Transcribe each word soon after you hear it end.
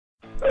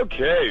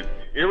Okay,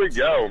 here we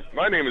go.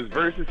 My name is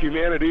Versus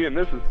Humanity, and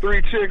this is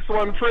Three Chicks,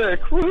 One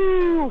Prick.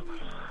 Woo!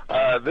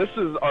 This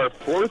is our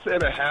 4th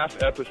and a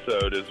half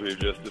episode, as we've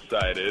just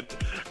decided,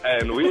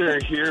 and we are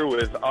here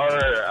with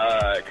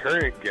our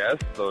current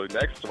guest, the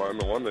next one,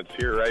 the one that's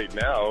here right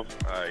now.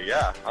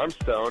 I'm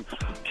stoned.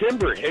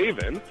 Kimber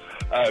Haven.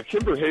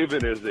 Kimber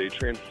Haven is a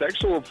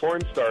transsexual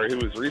porn star who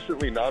was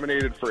recently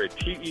nominated for a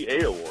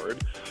TEA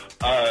award.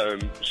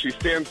 She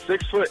stands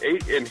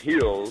 6'8" in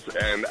heels,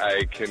 and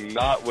I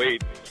cannot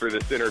wait for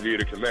this interview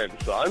to commence.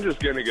 So I'm just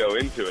going to go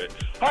into it.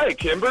 Hi,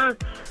 Kimber.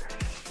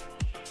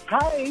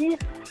 Hi.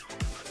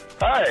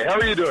 Hi. How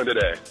are you doing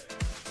today?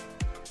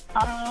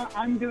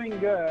 I'm doing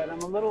good.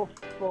 I'm a little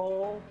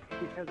full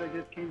because I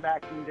just came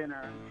back from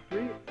dinner.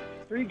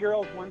 Three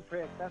girls, one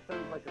prick. That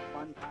sounds like a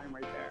fun time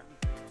right there.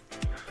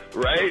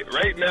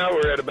 Right now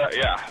we're at about,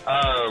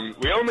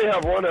 we only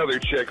have one other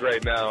chick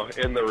right now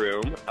in the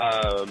room.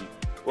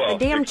 The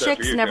damn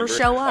chicks never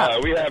show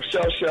up. We have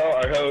Chelle,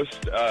 our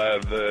host,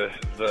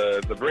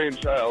 the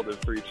brainchild of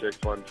Three Chicks,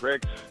 One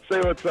Prick.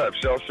 Say what's up,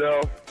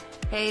 Chelle.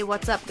 Hey,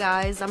 what's up,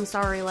 guys? I'm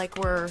sorry,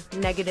 we're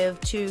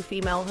 -2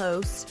 female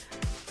hosts.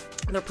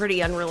 They're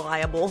pretty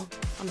unreliable.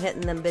 I'm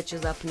hitting them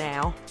bitches up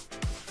now.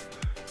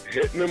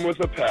 Hitting them with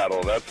a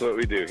paddle. That's what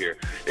we do here.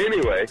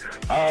 Anyway,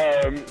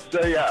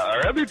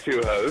 our other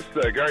two hosts,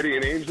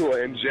 Guardian Angel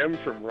and Jem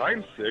from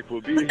Rhymesick,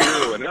 will be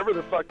here whenever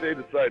the fuck they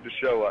decide to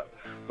show up.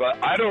 But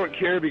I don't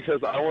care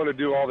because I want to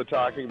do all the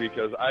talking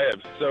because I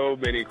have so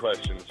many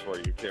questions for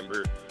you,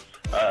 Kimber.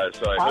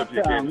 So I hope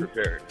you came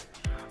prepared.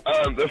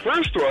 The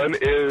first one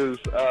is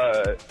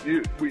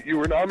you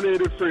were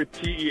nominated for a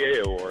TEA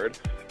award.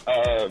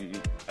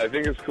 I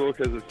think it's cool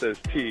because it says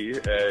T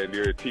and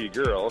you're a T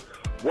girl.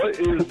 What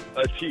is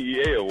a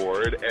TEA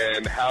award,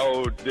 and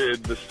how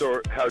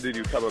did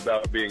you come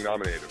about being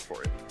nominated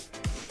for it?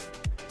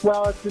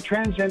 Well, it's the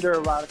Transgender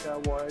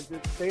Erotica Awards.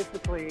 It's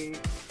basically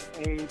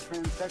a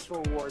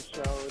transsexual award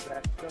show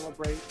that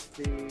celebrates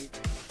the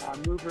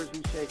movers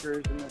and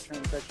shakers in the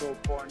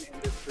transsexual porn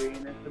industry,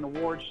 and it's an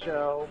award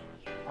show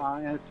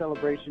and a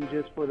celebration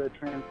just for the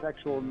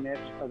transsexual niche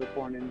of the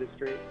porn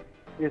industry.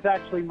 It's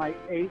actually my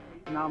 8th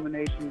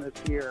nomination this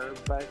year,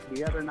 but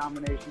the other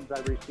nominations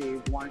I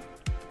received weren't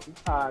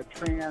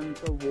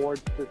trans award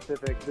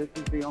specific. This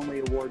is the only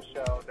award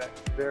show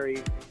that's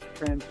very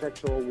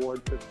transsexual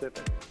award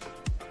specific.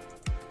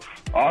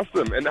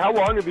 Awesome. And how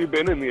long have you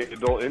been in the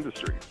adult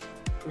industry?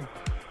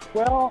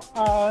 Well,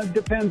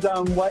 depends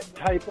on what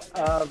type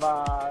of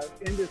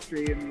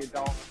industry in the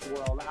adult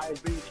world.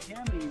 I've been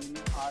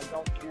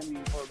adult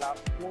camming for about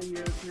 4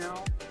 years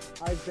now.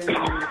 I've been in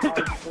the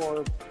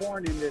hardcore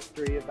porn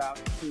industry about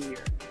 2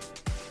 years.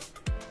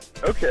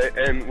 Okay,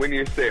 and when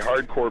you say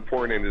hardcore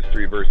porn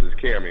industry versus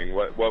camming,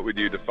 what would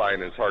you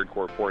define as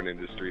hardcore porn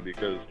industry?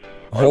 Because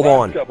hold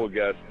on, couple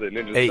guests, the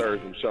Ninja Stars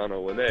and Shauna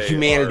Lene,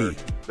 Humanity,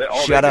 all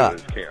shut up.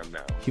 Is cam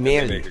now.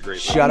 Humanity,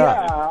 shut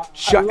up.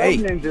 Hey,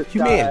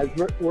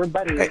 Humanity, we're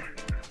buddies. Hey.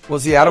 Well,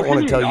 see, I don't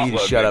want to tell you to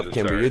shut up,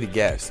 Kimber. You're the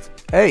guest.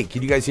 Hey,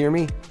 can you guys hear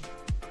me?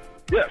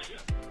 Yes.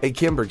 Hey,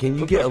 Kimber, can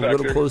you get a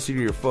little closer to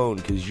your phone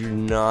because you're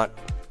not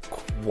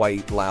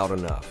quite loud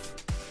enough.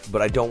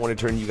 But I don't want to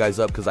turn you guys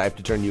up because I have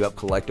to turn you up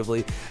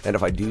collectively. And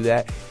if I do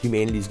that,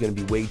 Humanity's going to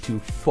be way too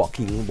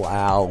fucking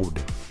loud.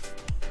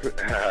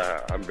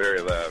 I'm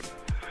very loud.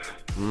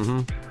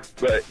 Mm-hmm.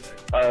 But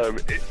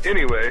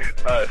anyway,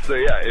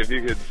 if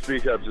you could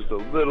speak up just a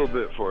little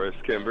bit for us,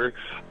 Kimber.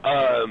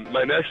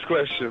 My next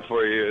question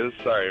for you is,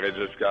 sorry, I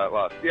just got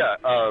lost.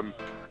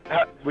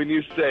 When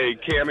you say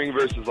camming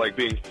versus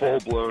being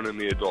full-blown in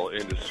the adult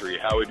industry,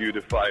 how would you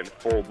define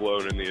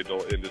full-blown in the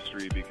adult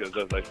industry? Because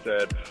as I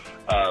said,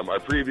 our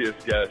previous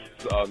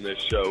guests on this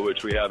show,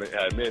 which we haven't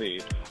had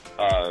many,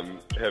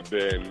 have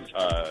been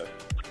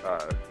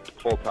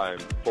full-time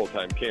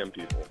cam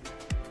people.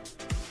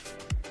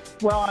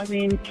 Well, I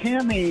mean,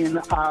 camming,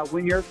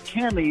 when you're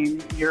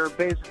camming, you're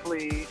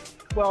basically...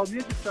 Well,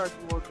 Ninja Star's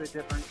a little bit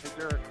different because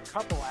they're a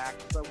couple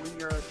acts, but when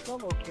you're a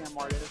solo cam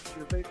artist,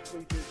 you're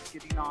basically just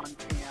getting on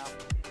cam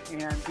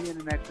and being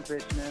an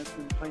exhibitionist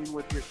and playing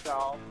with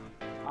yourself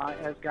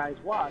as guys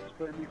watch.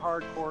 But in the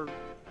hardcore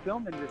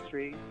film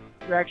industry,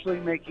 you're actually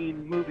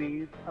making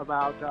movies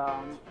about,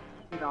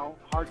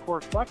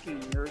 hardcore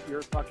fucking.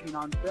 You're fucking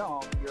on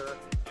film. You're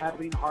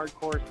having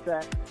hardcore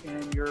sex,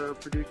 and you're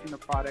producing a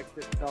product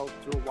that sells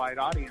to a wide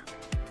audience.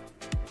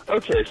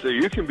 Okay, so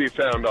you can be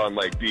found on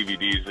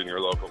DVDs in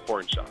your local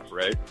porn shop,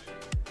 right?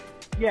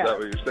 Yeah. Is that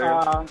what you're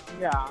saying?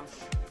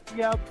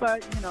 Yeah,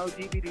 but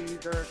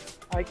DVDs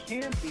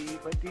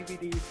but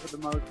DVDs for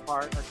the most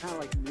part are kind of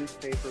like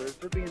newspapers.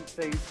 They're being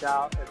phased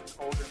out as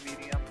an older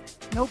medium.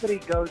 Nobody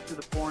goes to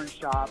the porn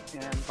shop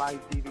and buys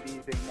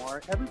DVDs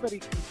anymore. Everybody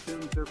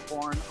consumes their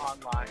porn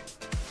online.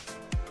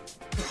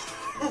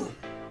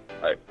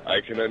 I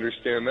can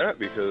understand that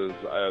because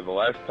the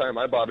last time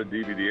I bought a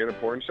DVD in a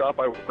porn shop,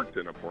 I worked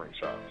in a porn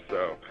shop,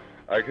 so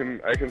I can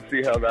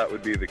see how that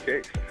would be the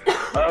case.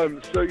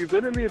 So you've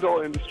been in the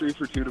adult industry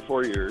for 2 to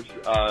 4 years.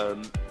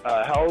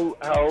 How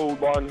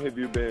long have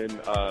you been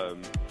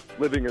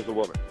living as a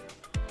woman?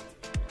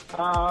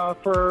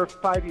 For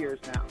 5 years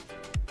now.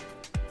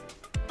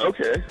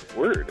 Okay,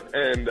 word.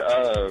 And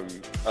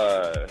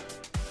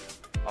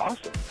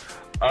awesome.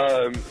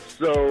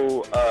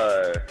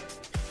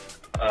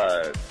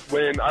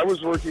 When I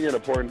was working in the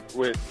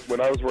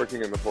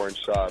porn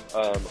shop,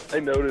 I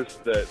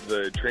noticed that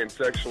the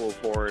transsexual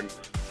porn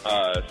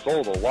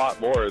sold a lot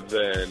more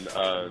than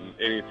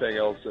anything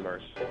else in our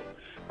store.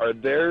 Are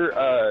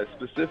there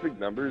specific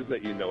numbers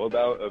that you know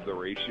about of the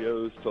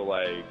ratios to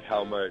like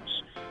how much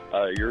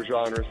your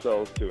genre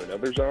sells to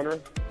another genre?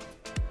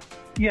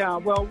 Yeah,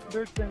 well,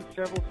 there's been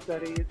several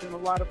studies, and a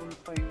lot of them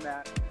claim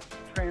that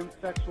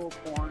transsexual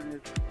porn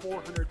is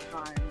 400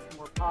 times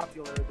more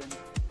popular than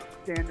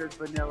standard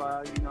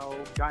vanilla,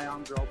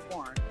 guy-on-girl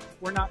porn.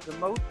 We're not the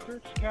most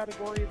searched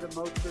category. The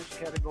most searched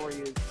category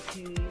is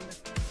teen,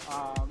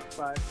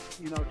 but,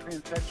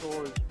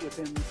 transsexual is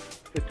within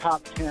the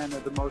top 10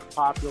 of the most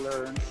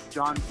popular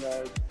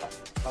genres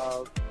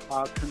of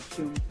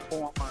consumed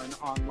porn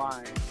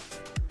online.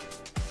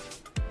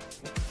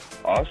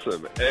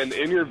 Awesome. And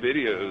in your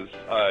videos,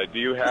 do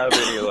you have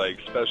any like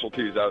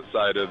specialties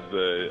outside of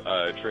the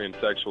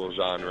transsexual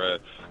genre?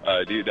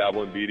 Do you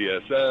dabble in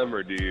BDSM,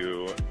 or do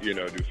you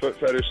do foot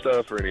fetish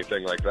stuff or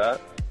anything like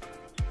that?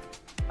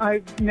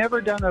 I've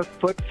never done a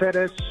foot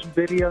fetish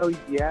video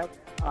yet.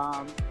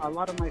 A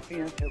lot of my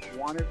fans have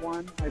wanted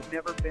one. I've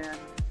never been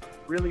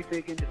really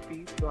big into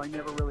feet, so I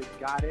never really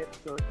got it.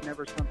 So it's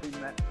never something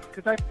that,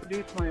 because I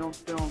produce my own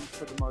films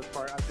for the most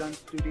part. I've done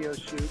studio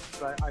shoots,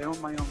 but I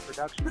own my own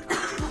production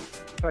company.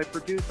 So I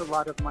produce a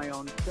lot of my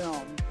own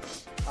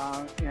films,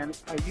 and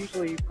I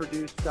usually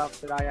produce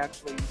stuff that I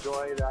actually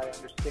enjoy, that I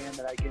understand,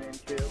 that I get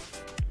into.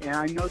 And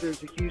I know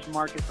there's a huge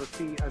market for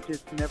feet. I've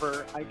just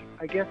never,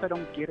 I guess I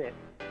don't get it.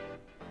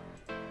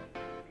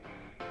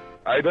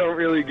 I don't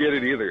really get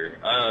it either.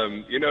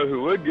 You know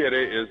who would get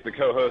it is the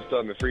co-host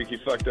on the Freaky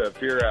Fucked Up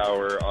Fear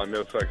Hour on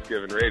No Fucks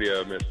Given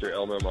Radio, Mr.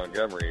 Elmo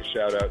Montgomery.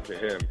 Shout out to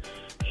him.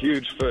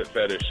 Huge foot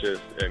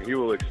fetishist, and he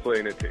will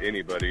explain it to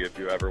anybody if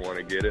you ever want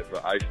to get it,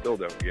 but I still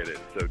don't get it,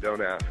 so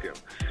don't ask him.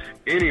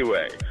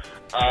 Anyway,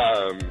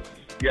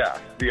 yeah,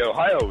 the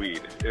Ohio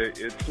weed,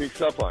 it sneaks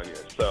up on you,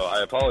 so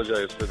I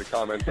apologize for the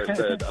comments I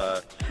said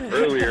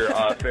earlier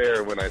off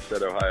air when I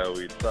said Ohio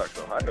weed sucks.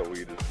 Ohio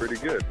weed is pretty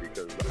good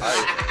because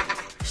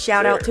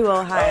Shout out to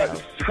Ohio.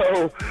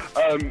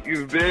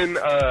 You've been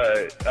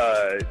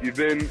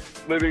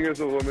living as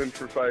a woman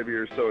for 5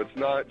 years, so it's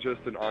not just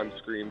an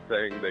on-screen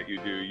thing that you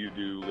do. You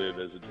do live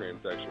as a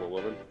transsexual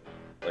woman,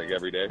 like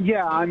every day?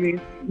 Yeah,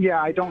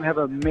 I don't have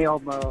a male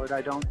mode.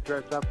 I don't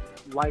dress up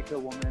like a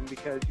woman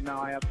because,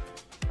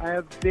 I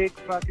have big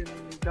fucking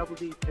double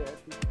D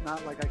tits. It's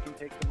not like I can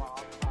take them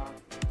off.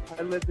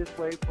 I live this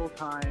way full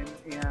time,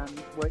 and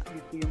what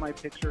you see in my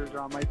pictures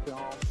or on my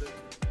films is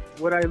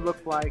what I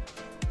look like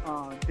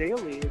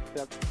daily,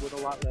 except with a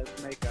lot less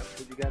makeup,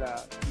 because you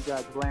gotta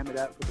glam it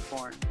up for the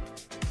porn.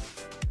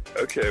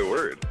 Okay,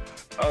 word.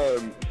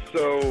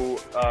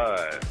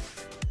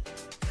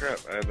 Crap,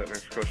 I had that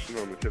next question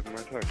on the tip of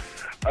my tongue.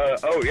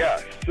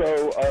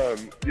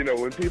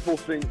 When people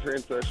think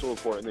transsexual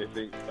porn, they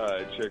think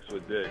chicks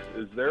with dicks.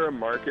 Is there a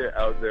market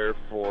out there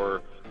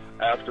for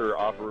after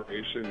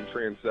operation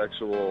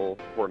transsexual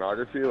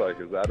pornography? Like,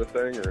 is that a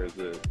thing, or is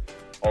it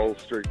all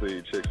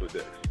strictly chicks with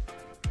dicks?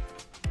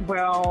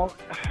 Well,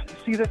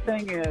 see, the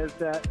thing is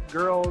that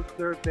girls,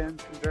 there have been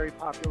some very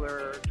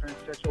popular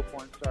transsexual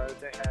porn stars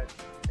that had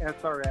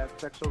SRS,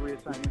 sexual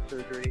reassignment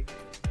surgery,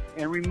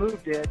 and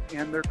removed it,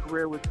 and their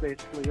career was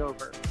basically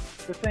over.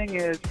 The thing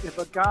is, if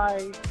a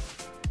guy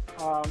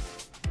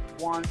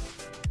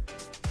wants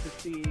to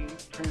see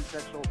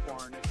transsexual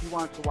porn, if he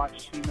wants to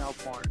watch female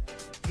porn,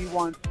 he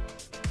wants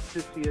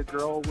to see a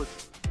girl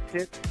with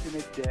tits and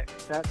a dick.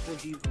 That's what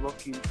he's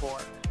looking for.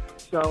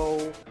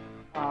 So,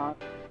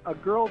 a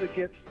girl that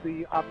gets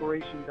the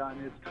operation done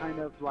is kind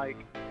of like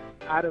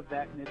out of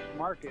that niche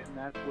market, and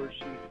that's where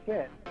she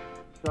fits.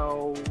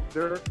 So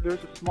there's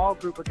a small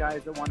group of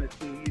guys that want to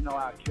see,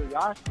 out of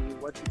curiosity,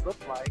 what's he look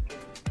like,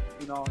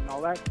 and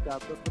all that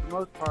stuff. But for the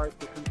most part,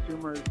 the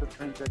consumers of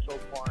transsexual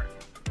porn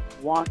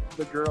want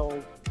the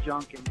girl's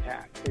junk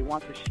intact. They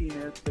want the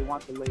sheeness. They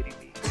want the lady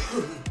beat.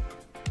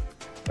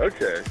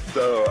 Okay,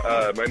 so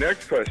my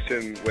next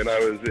question, when I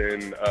was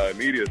in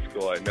media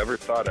school, I never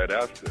thought I'd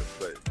ask this,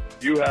 but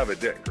you have a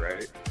dick,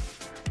 right?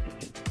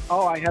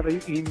 Oh, I have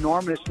an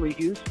enormously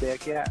huge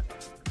dick, yeah.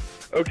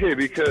 Okay,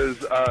 because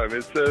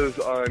it says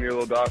on your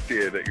little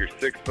dossier that you're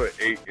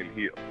 6'8" in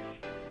heels.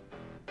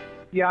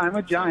 Yeah, I'm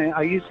a giant.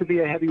 I used to be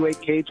a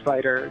heavyweight cage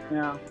fighter.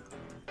 Yeah.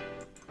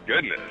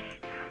 Goodness.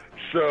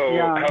 So,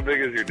 yeah. How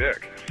big is your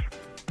dick?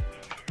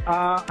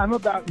 I'm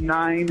about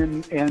 9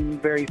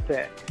 and very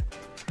thick.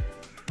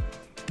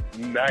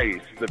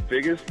 Nice. The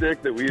biggest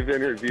dick that we've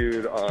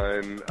interviewed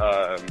on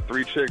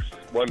 3 Chicks,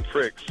 1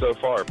 Prick so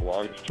far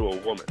belongs to a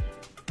woman.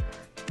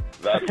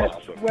 That's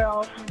awesome.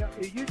 Well,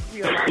 it used to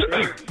be a lot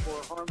bigger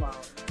before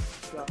hormones.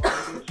 So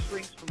it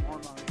shrinks from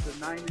hormones. So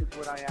 9 is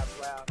what I have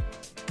left.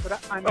 But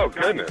I'm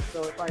goodness.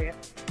 So if I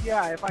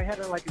had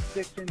like a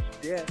 6-inch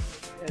dick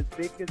as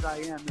big as I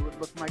am, it would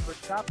look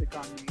microscopic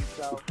on me.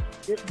 So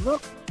it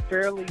looks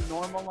fairly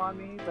normal on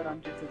me, but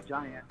I'm just a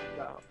giant,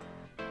 so.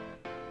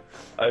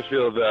 I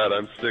feel that.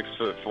 I'm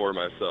 6'4"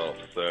 myself,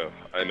 so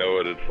I know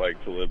what it's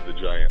like to live the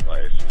giant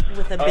life.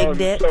 With a big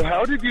dick. So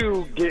how did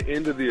you get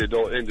into the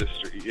adult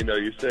industry? You know,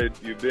 you said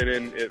you've been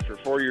in it for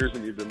 4 years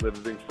and you've been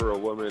living for a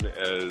woman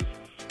as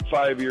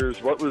 5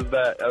 years. What was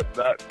that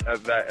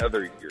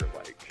other year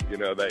like? You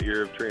know, that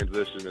year of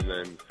transition, and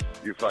then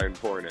you find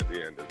porn at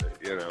the end of it.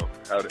 You know,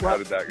 how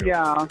did that go?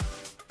 Yeah.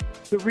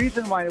 The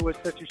reason why it was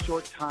such a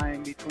short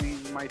time between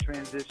my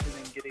transition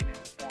and getting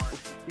into porn is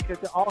because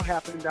it all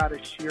happened out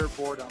of sheer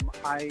boredom.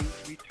 I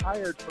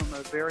retired from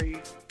a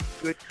very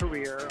good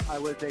career. I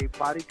was a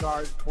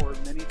bodyguard for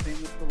many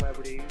famous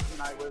celebrities,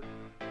 and I was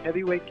a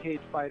heavyweight cage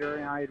fighter,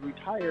 and I had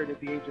retired at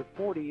the age of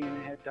 40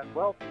 and had done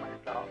well for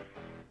myself.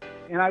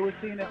 And I was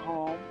sitting at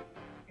home,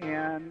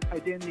 and I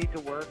didn't need to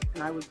work,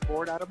 and I was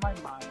bored out of my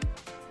mind.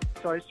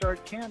 So I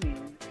started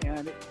camming,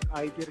 and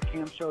I did a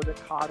cam show that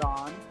caught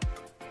on.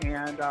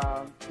 And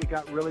it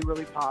got really,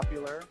 really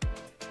popular.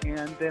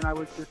 And then I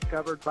was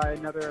discovered by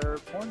another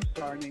porn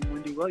star named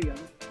Wendy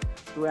Williams,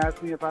 who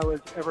asked me if I was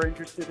ever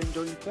interested in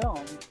doing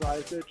film. So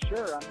I said,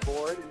 sure, I'm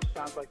bored, and it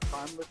sounds like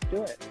fun, let's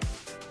do it.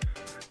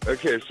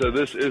 Okay, so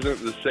this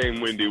isn't the same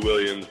Wendy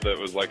Williams that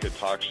was like a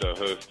talk show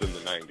host in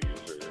the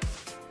 90s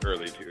or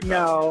early 2000s,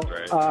 no,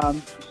 right?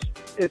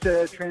 It's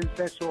a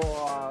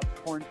transsexual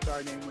porn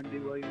star named Wendy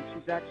Williams.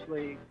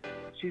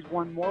 She's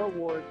won more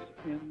awards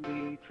in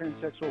the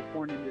transsexual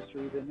porn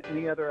industry than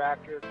any other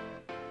actress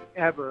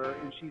ever,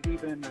 and she's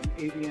even an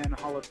AVN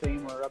Hall of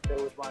Famer up there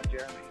with Ron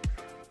Jeremy.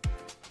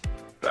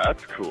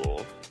 That's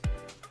cool.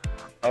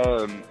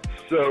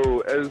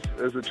 So as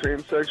a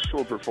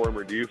transsexual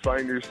performer, do you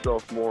find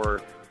yourself more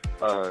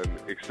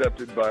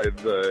accepted by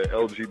the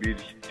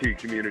LGBT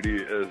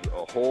community as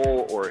a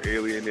whole, or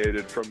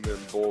alienated from them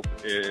both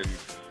in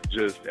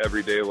just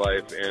everyday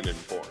life and in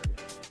porn?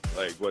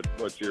 Like,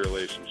 what's your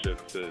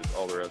relationship to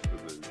all the rest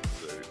of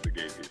the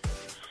gay people?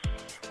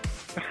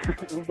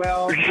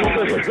 Well,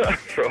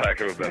 for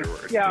lack of a better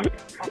word. Yeah,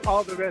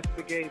 all the rest of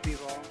the gay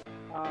people.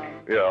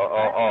 Yeah,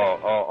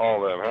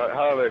 all of them.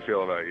 How do they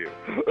feel about you?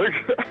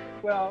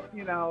 Well,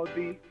 you know,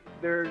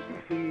 there's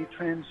the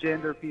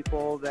transgender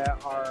people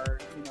that are,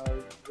 you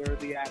know, they're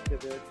the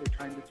activists. They're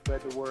trying to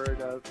spread the word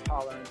of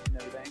tolerance and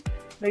everything.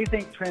 They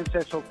think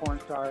transsexual porn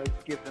stars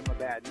give them a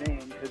bad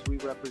name because we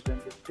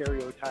represent the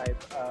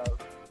stereotype of,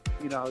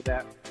 you know,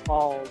 that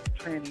all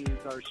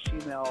trannies are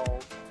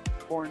shemale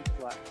porn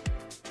sluts.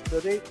 So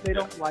they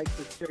don't like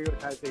the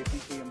stereotype they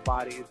think we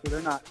embody, so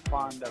they're not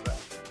fond of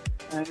us.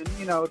 And,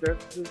 you know,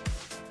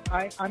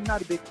 I'm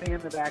not a big fan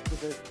of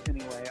activists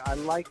anyway. I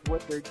like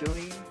what they're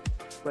doing,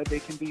 but they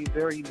can be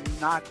very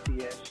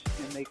Nazi-ish,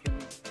 and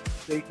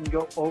they can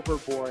go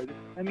overboard.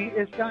 I mean,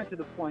 it's gotten to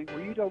the point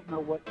where you don't know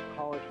what to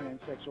call a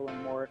transsexual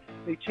anymore.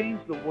 They change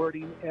the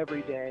wording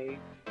every day,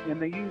 and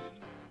they use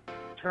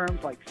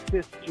terms like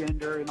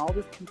cisgender and all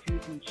this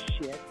confusing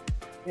shit.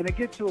 And it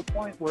gets to a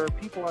point where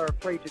people are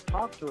afraid to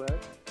talk to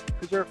us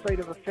because they're afraid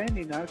of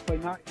offending us by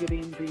not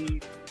getting the,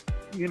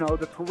 you know,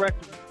 the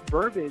correct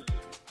verbiage.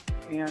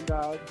 And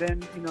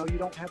then, you know, you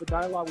don't have a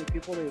dialogue with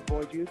people. They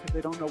avoid you because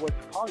they don't know what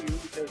to call you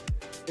because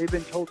they've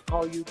been told to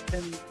call you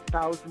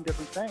 10,000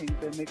 different things.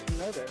 That makes them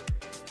nervous.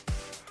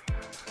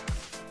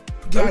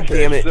 God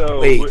damn it. So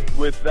wait.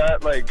 With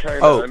that, like,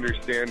 kind of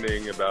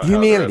understanding about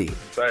humanity, how the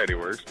society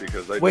works,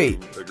 because I do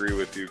agree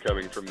with you,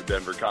 coming from the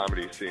Denver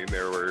comedy scene,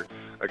 there were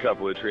a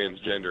couple of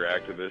transgender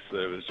activists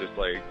that was just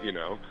like, you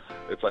know,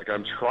 it's like,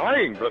 I'm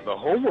trying, but the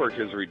homework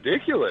is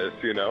ridiculous,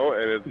 you know,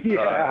 and it's,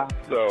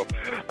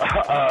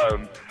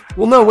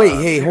 well, no, wait,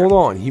 hey, hold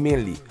on,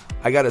 humanity.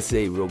 I gotta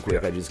say real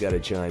quick, I just gotta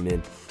chime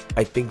in.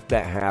 I think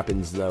that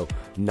happens, though,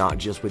 not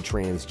just with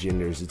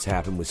transgenders. It's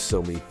happened with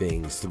so many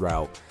things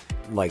throughout,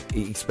 like,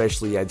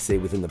 especially, I'd say,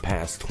 within the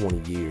past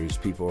 20 years.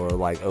 People are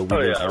like, oh,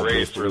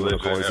 race,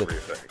 religion,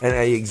 everything. And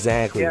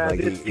exactly. Yeah,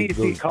 like, this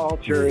PC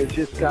culture has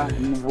just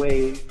gotten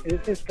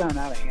it's gone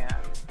out of hand.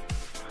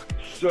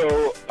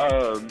 So,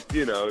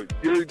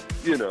 you're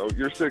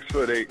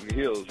 6'8" in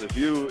heels.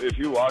 If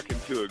you walk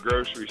into a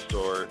grocery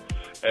store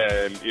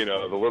and, you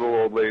know, the little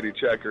old lady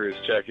checker is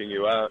checking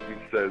you out and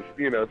says,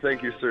 you know,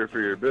 thank you, sir, for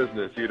your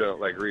business, you don't,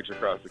 like, reach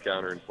across the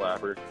counter and slap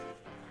her?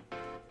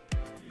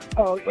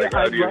 Oh, yeah. Like,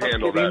 how do you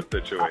handle that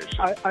situation?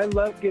 I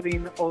love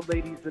giving old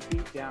ladies the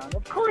beat down.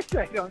 Of course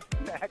I don't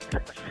smack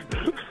her.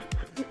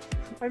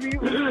 I mean,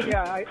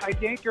 yeah, I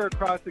yank her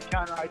across the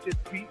counter. I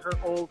just beat her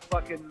old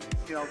fucking,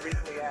 you know,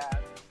 wrinkly ass.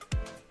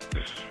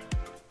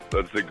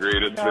 That's the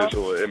greatest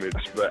visual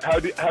image. But how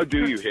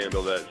do you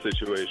handle that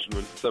situation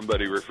when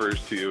somebody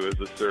refers to you as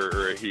a sir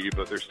or a he,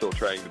 but they're still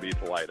trying to be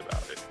polite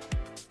about it?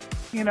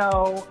 You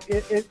know,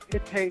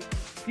 it takes,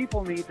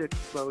 people need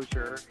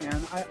exposure,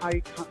 and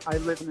I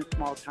live in a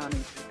small town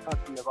in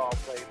Kentucky, of all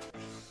places,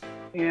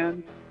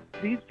 and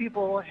these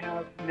people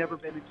have never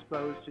been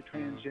exposed to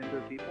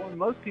transgender people, and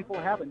most people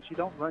haven't. You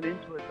don't run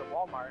into it at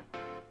Walmart.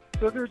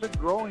 So there's a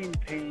growing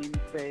pain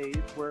phase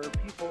where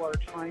people are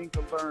trying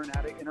to learn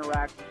how to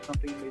interact with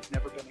something they've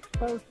never been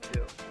exposed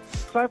to.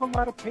 So I have a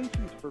lot of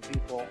patience for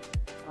people.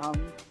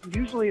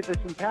 Usually if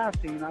it's in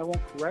passing, I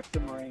won't correct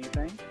them or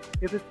anything.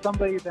 If it's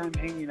somebody that I'm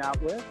hanging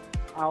out with,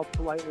 I'll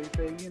politely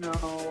say,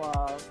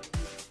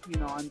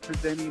 I'm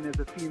presenting as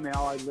a female.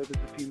 I live as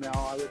a female.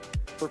 I would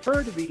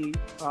prefer to be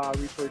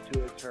referred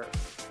to as her.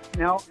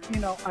 Now,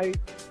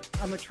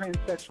 I'm a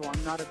transsexual.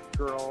 I'm not a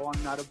girl.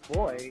 I'm not a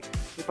boy.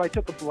 If I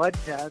took a blood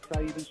test,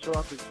 I even show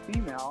up as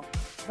female.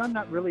 But I'm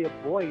not really a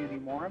boy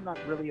anymore. I'm not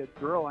really a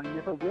girl. I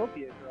never will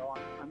be a girl.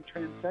 I'm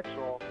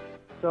transsexual.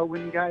 So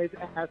when you guys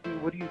ask me,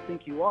 what do you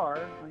think you are?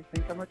 I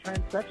think I'm a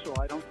transsexual.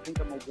 I don't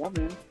think I'm a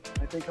woman.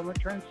 I think I'm a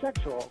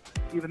transsexual,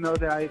 even though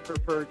that I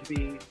prefer to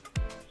be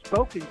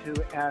spoken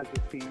to as a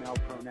female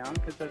pronoun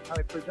because that's how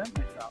I present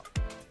myself.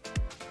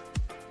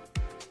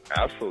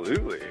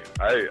 Absolutely.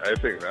 I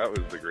think that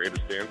was the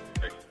greatest answer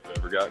I've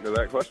ever gotten to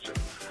that question.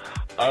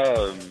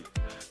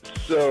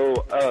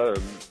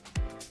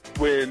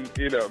 When,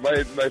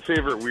 my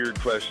favorite weird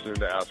question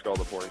to ask all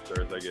the porn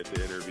stars I get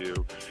to interview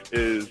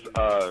is,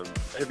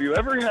 have you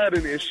ever had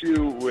an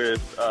issue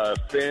with a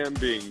fan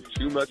being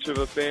too much of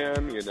a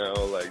fan,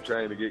 like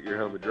trying to get your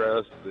home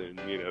address and,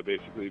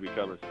 basically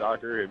become a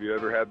stalker? Have you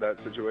ever had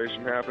that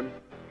situation happen?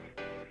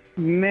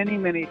 Many,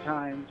 many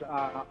times.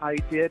 I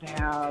did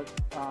have,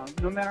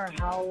 no matter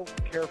how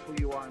careful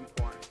you are in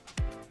porn,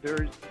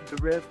 there's the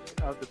risk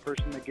of the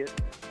person that gets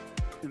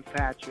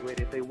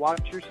infatuated. They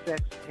watch your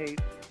sex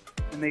tapes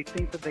and they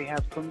think that they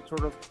have some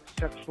sort of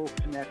sexual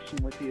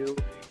connection with you,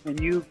 and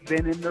you've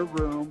been in their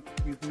room,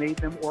 you've made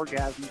them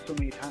orgasm so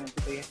many times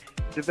that they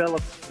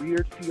develop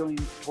weird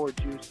feelings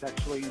towards you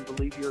sexually and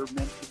believe you're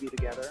meant to be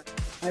together.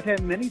 I've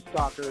had many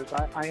stalkers.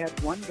 I had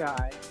one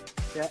guy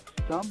that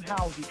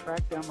somehow he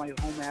tracked down my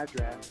home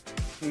address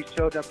and he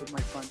showed up at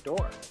my front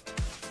door.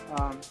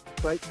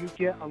 But you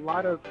get a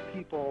lot of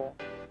people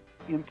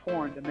in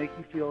porn that make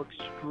you feel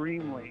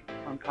extremely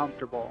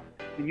uncomfortable.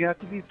 And you have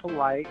to be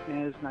polite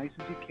and as nice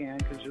as you can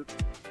because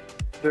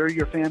they're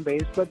your fan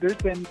base. But there's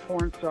been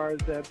porn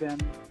stars that have been,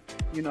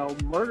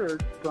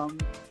 murdered from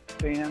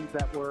fans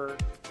that were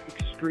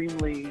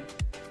extremely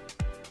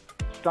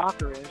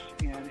stalkerish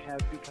and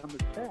have become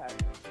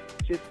obsessed.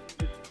 Just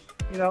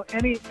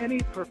any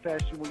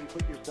profession where you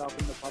put yourself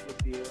in the public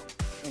view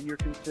and you're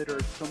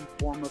considered some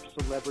form of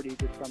celebrity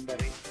to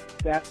somebody,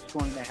 that's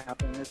going to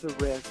happen. It's a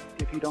risk.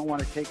 If you don't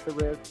want to take the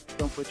risk,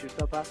 don't put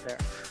yourself out there.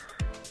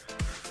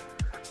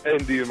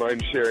 And do you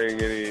mind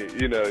sharing any,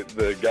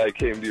 the guy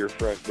came to your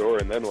front door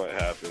and then what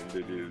happened?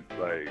 Did you,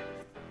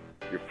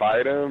 you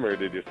fight him or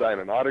did you sign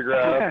an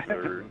autograph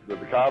or did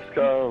the cops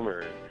come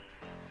or?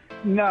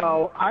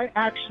 No, I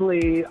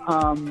actually,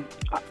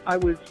 I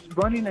was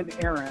running an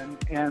errand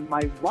and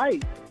my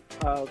wife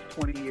of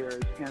 20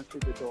 years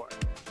answered the door.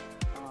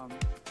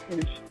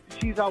 And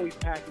she's always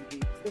packing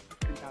heat. This is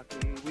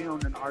Kentucky. We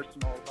own an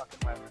arsenal of fucking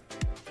weapons.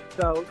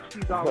 So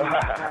she's always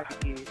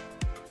packing heat.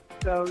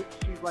 So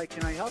she's like,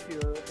 can I help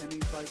you? And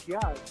he's like,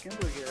 yeah, it's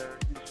Kimber here.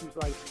 And she's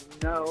like,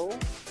 no.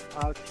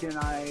 Can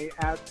I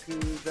ask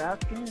who's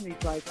asking? And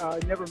he's like,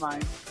 never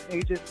mind.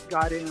 And he just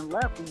got in and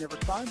left. We never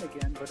saw him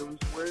again, but it was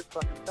the weirdest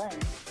fucking thing.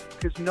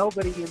 Because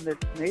nobody in this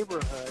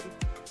neighborhood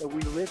that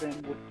we live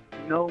in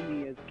would know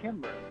me as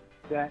Kimber.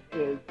 That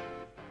is,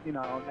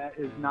 that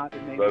is not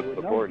the name we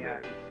would know me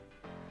as.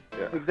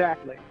 Yeah.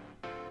 Exactly.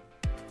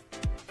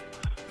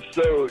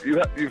 So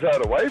you've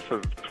had a wife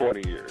of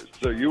 20 years.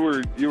 So you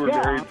were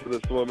married to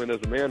this woman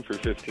as a man for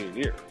 15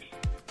 years.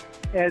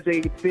 As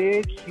a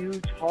big,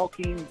 huge,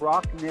 hulking,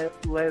 Brock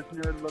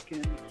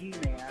Lesnar-looking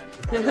He-Man.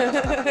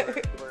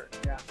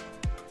 Yeah.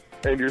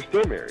 And you're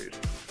still married.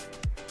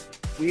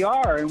 We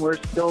are, and we're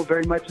still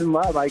very much in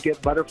love. I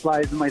get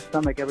butterflies in my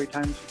stomach every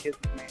time she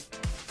kisses me.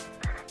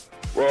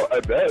 Well, I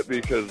bet,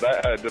 because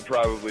that had to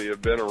probably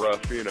have been a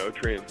rough,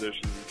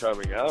 transition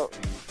coming out,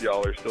 and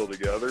y'all are still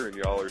together, and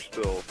y'all are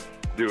still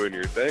doing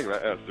your thing.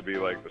 That has to be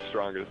like the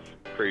strongest,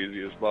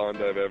 craziest bond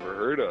I've ever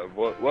heard of.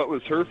 What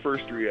was her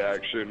first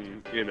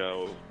reaction,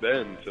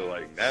 then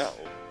to now?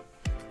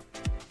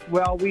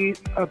 Well, when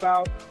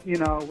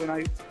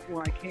I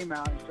came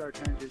out and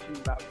started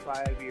transitioning about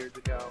 5 years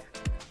ago,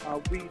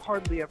 we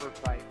hardly ever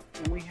fight,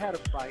 and we had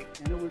a fight,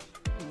 and it was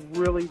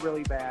really,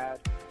 really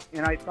bad.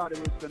 And I thought it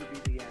was going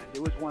to be the end.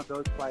 It was one of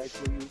those fights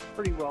where you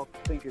pretty well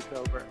think it's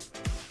over.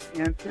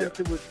 And since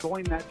it was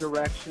going that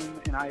direction,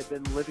 and I had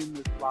been living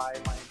this lie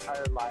my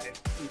entire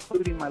life,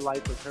 including my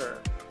life with her,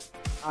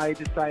 I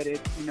decided,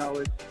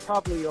 it's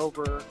probably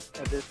over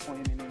at this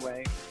point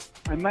anyway.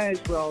 I might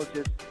as well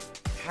just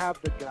have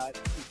the guts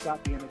and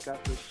stop being a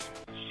gutless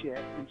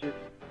shit and just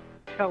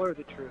tell her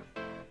the truth.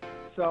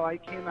 So I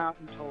came out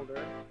and told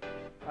her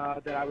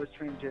that I was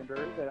transgender,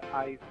 that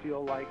I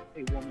feel like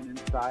a woman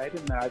inside,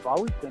 and that I've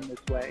always been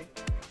this way.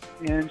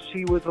 And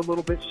she was a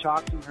little bit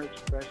shocked in her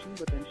expression,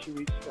 but then she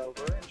reached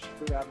over and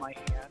she grabbed my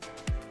hand.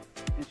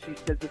 And she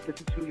said, if this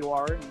is who you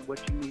are and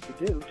what you need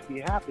to do to be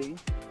happy,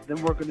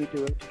 then we're going to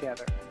do it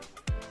together.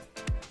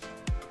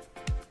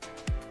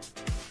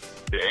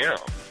 Damn.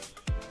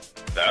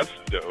 That's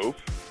dope.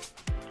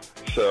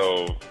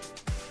 So,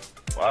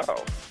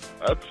 wow.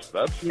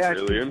 That's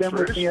really inspirational. She's been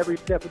with me every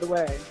step of the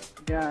way.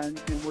 Yeah,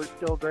 and we're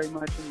still very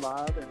much in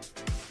love. And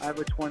I have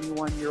a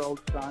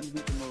 21-year-old son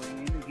who's a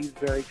Marine, and he's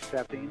very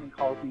accepting and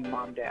calls me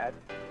Mom, Dad.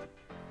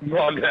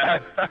 Mom,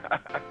 Dad.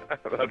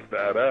 That's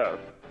badass.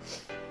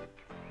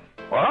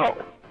 Wow.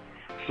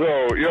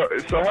 So, yeah.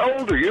 So how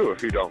old are you,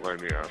 if you don't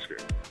mind me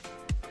asking?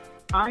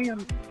 I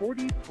am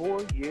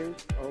 44 years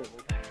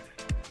old.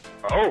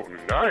 Oh,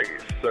 nice.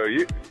 So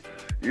you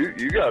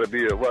got to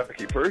be a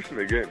lucky person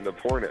to get into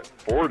porn at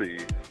 40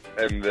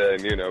 and then,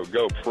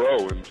 go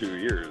pro in 2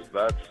 years.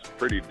 That's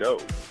pretty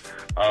dope.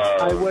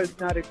 I was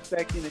not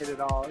expecting it at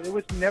all. It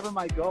was never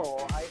my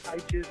goal. I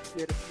just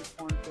did a few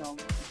porn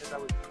films because I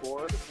was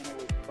bored and it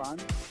was fun.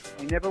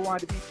 I never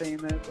wanted to be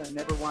famous. I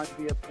never wanted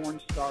to be a porn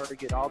star to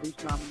get all these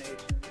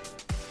nominations.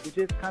 It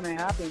just kind of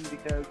happened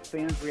because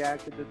fans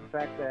reacted to the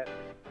fact that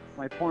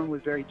my porn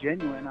was very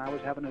genuine. I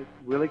was having a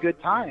really good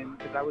time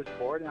because I was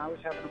bored and I was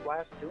having a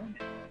blast doing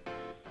it.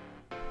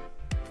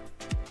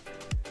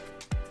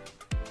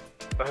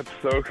 That's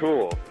so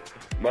cool.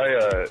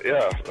 That's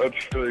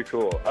really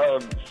cool.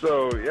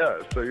 So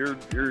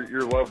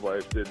your love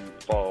life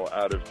didn't fall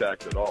out of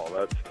tact at all.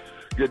 That's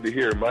good to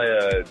hear. My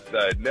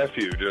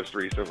nephew just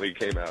recently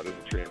came out as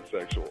a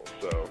transsexual.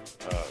 So,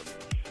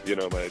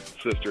 my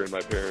sister and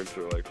my parents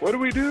are like, "What do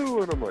we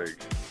do?" And I'm like,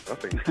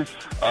 "Nothing."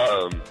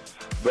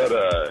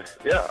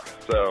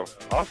 So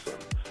awesome.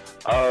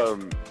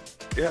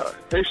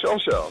 Hey,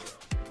 Chelle.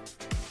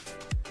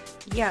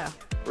 Yeah.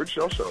 Where'd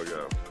Chelle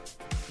go?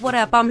 What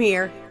up? I'm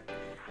here.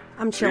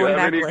 I'm chilling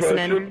back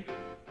listening. Questions?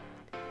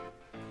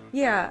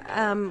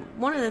 Yeah,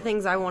 one of the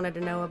things I wanted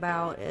to know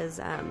about is,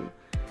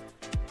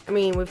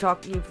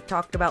 you've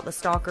talked about the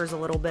stalkers a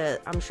little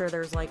bit. I'm sure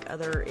there's like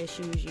other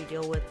issues you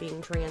deal with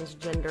being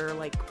transgender.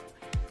 Like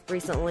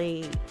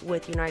recently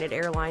with United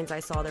Airlines,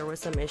 I saw there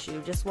was some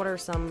issue. Just what are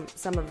some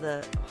of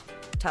the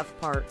tough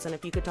parts? And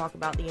if you could talk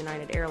about the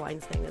United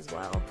Airlines thing as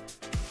well.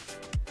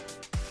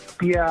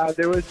 Yeah,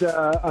 there was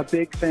a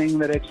big thing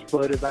that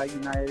exploded about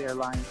United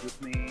Airlines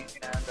with me,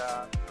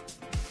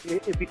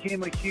 and it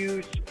became a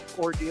huge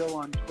ordeal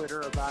on Twitter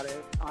about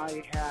it.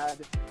 I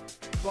had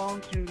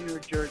flown to New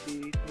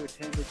Jersey to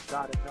attend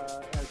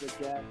Exotica as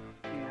a guest,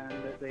 and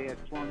they had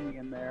flown me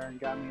in there and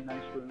got me a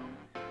nice room.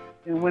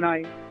 And when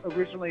I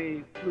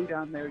originally flew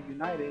down there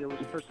United, it was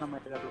the first time I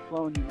had ever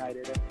flown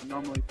United. I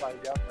normally fly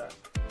Delta.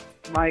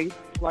 My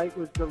flight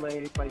was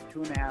delayed by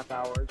 2.5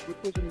 hours,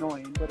 which was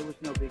annoying, but it was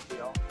no big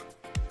deal.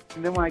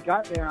 And then when I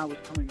got there and I was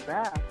coming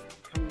back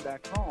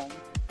home,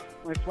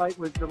 my flight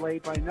was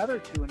delayed by another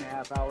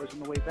 2.5 hours on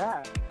the way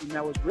back. And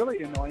that was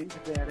really annoying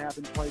because it had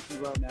happened twice in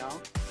a row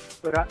now.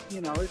 But,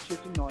 it's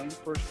just annoying,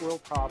 first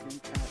world problems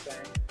kind of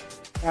thing.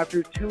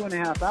 After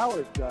 2.5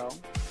 hours, though,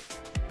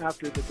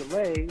 after the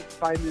delay,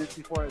 5 minutes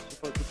before I was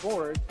supposed to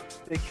board,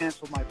 they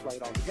canceled my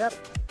flight altogether.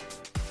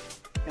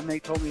 And they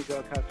told me to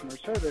go to customer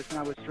service, and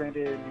I was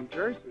stranded in New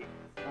Jersey.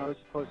 I was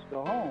supposed to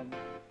go home.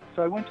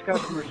 So I went to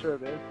customer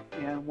service,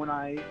 and when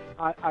I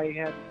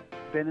had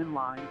been in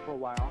line for a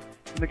while,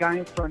 and the guy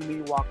in front of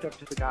me walked up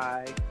to the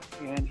guy,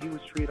 and he was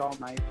treated all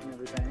nice and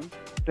everything.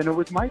 Then it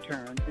was my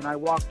turn, and I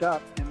walked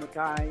up, and the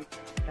guy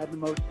had the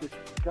most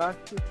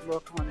disgusted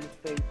look on his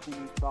face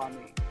when he saw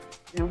me,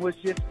 and was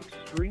just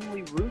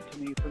extremely rude to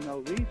me for no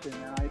reason.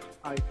 And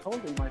I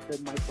told him, I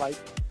said, my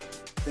flight's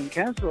been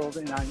canceled,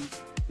 and I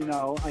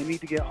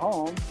need to get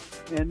home.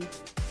 And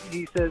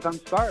he says,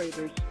 I'm sorry,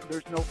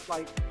 there's no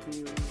flight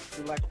to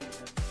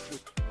Lexington, which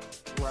is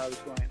where I was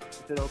going.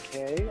 I said,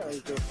 okay,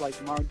 is there a flight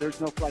tomorrow? There's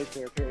no flight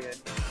there, period.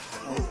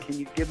 Can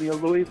you give me a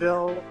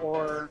Louisville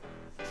or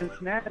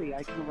Cincinnati?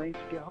 I can arrange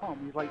to get home.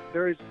 He's like,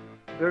 there's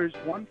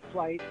one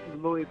flight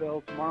in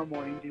Louisville tomorrow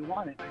morning. Do you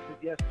want it? I said,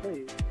 yes,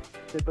 please.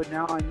 I said, but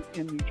now I'm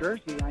in New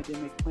Jersey, and I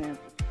didn't make plans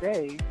to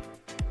stay,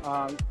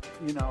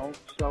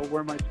 so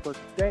where am I supposed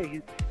to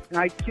stay? And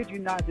I kid you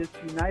not, this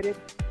United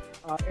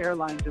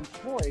Airlines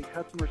employee,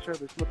 customer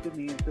service, looked at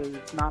me and said,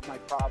 it's not my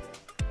problem.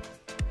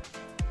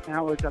 And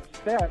I was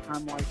upset.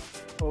 I'm like,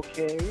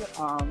 okay,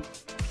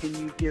 can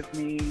you give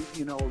me,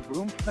 a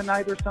room for the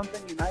night or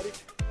something, United?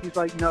 He's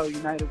like, no,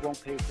 United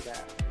won't pay for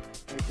that.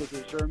 I said,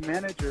 is there a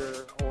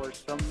manager or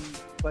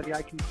somebody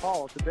I can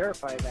call to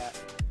verify that?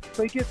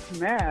 So he gets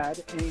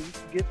mad, and he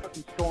gets up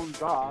and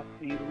storms off,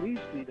 and he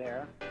leaves me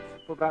there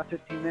for about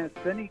 15 minutes.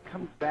 Then he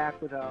comes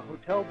back with a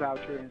hotel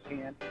voucher in his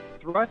hand,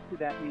 thrusts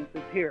it at me, and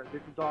says, here,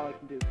 this is all I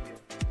can do for you.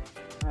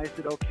 And I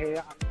said,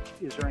 okay,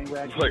 is there any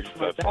way I can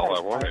that's all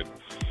I wanted.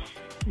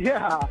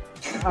 Yeah.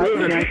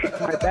 I took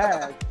my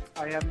bag.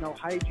 I have no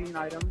hygiene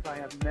items. I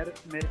have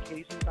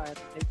medications I have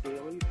to take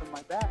daily from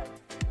my bag.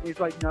 He's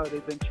like, no,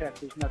 they've been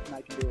checked. There's nothing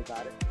I can do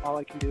about it. All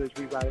I can do is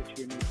reroute it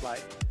to your new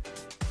flight.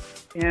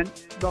 And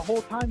the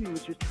whole time he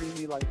was just treating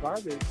me like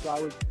garbage, so I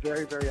was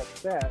very, very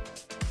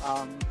upset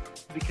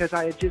because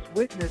I had just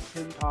witnessed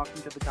him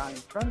talking to the guy in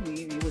front of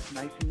me, and he was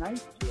nice and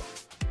nice to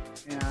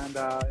him. And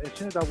as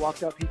soon as I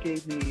walked up, he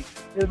gave me,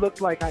 it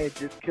looked like I had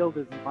just killed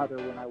his mother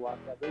when I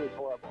walked up. It was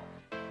horrible.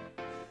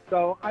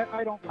 So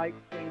I don't like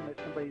saying that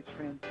somebody's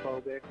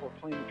transphobic or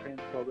playing a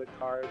transphobic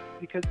card,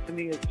 because to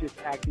me it's just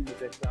acting the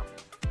victim.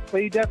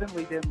 But he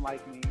definitely didn't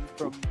like me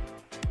from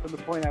from the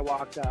point I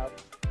walked up.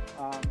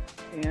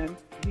 And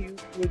he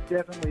was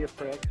definitely a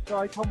prick. So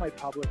I told my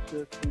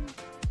publicist, and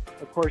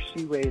of course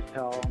she raised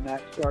hell, and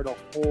that started a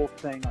whole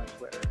thing on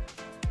Twitter.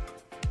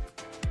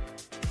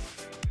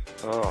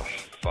 Oh,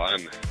 fun.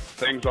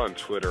 Things on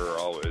Twitter are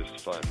always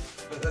fun.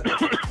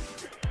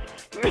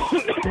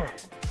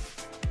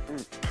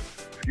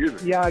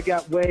 Excuse me. Yeah, it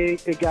got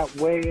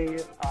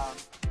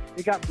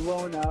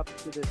blown up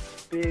to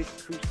this big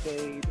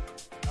crusade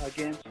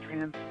against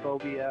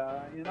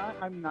transphobia. And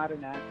I'm not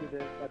an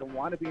activist. I don't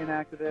want to be an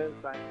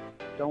activist. I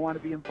don't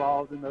want to be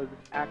involved in those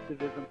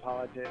activism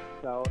politics.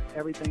 So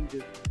everything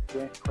just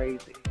went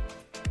crazy.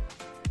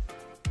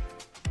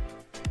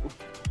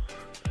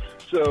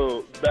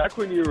 So, back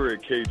when you were a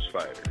cage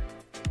fighter,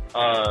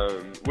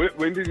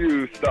 when did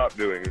you stop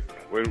doing it?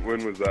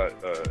 When was that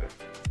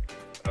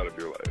out of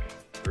your life?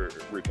 Or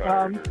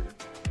retired?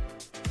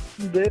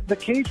 The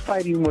cage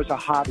fighting was a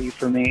hobby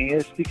for me.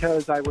 It's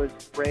because I was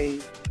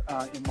raised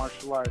in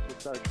martial arts. I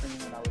started training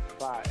when I was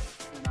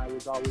 5, and I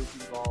was always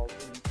involved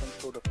in some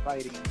sort of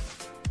fighting.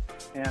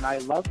 And I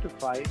love to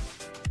fight.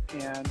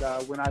 And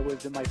when I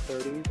was in my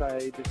 30s,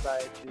 I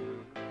decided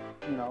to,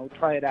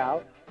 try it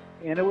out.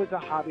 And it was a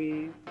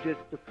hobby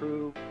just to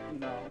prove,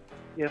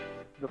 if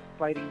the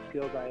fighting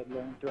skills I had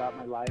learned throughout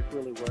my life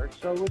really worked.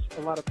 So it was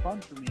a lot of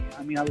fun for me.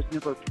 I mean, I was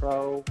never a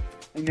pro.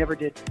 I never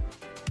did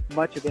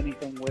much of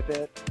anything with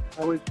it.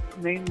 I was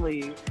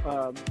mainly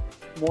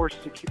more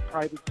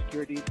private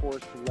security for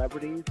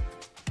celebrities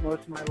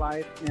most of my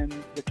life, and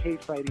the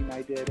cage fighting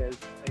I did as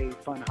a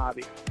fun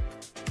hobby.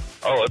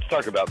 Oh, let's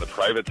talk about the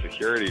private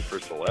security for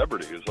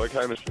celebrities. What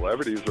kind of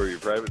celebrities were you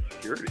private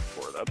security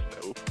for? That's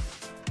dope.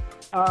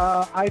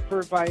 I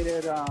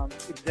provided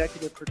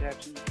executive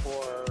protection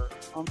for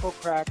Uncle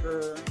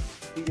Cracker,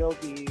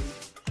 B.o.B,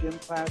 Gym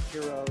Class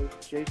Heroes,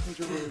 Jason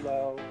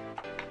Derulo,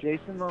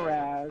 Jason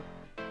Mraz,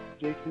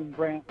 Jason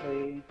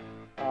Brantley,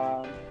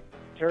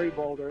 Terry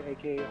Boulder,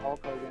 a.k.a.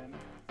 Hulk Hogan.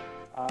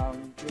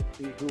 Let's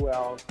see, who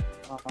else?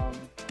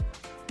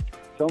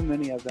 So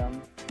many of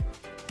them.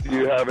 Do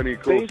you have any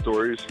cool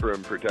stories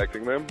from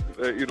protecting them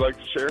that you'd like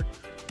to share?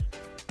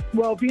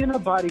 Well, being a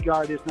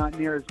bodyguard is not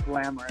near as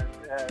glamorous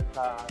as,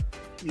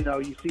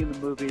 you see in the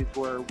movies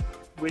where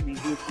Whitney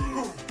Houston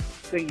is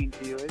singing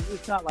to you.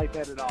 It's not like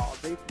that at all.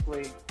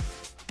 Basically,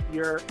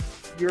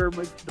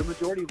 the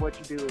majority of what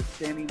you do is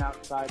standing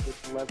outside the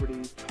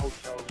celebrity's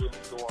hotel room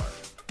door,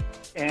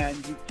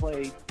 and you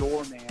play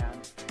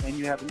doorman, and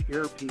you have an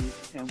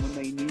earpiece, and when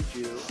they need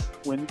you,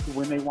 when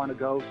they want to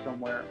go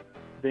somewhere,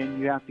 then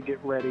you have to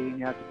get ready, and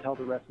you have to tell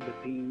the rest of the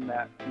team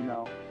that,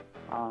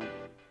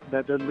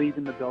 that they're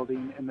leaving the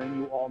building, and then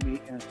you all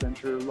meet in a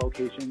central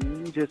location,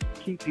 and you just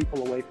keep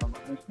people away from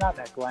them. It's not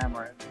that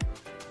glamorous.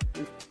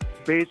 It's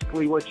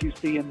basically what you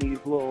see in these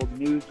little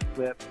news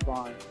clips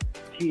on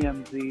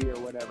TMZ or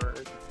whatever.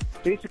 It's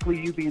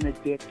basically you being a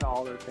dick to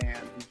all their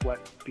fans is what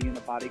being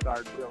a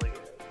bodyguard really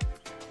is.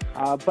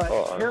 Hulk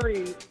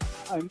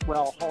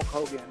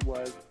Hogan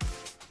was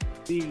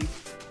the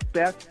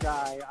best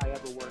guy I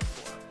ever worked for.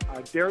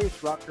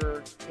 Darius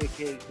Rucker,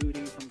 a.k.a.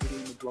 Hootie from Hootie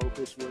and the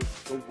Blowfish, was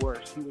the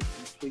worst. He was a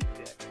complete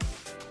dick.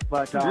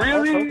 But,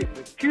 really?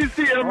 He's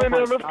the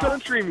Eminem of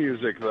country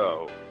music,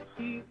 though.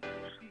 He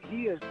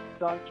is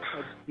such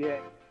a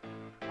dick.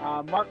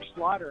 Mark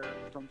Slaughter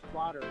from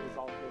Slaughter is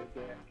also a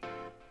dick.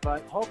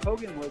 But Hulk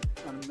Hogan was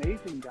an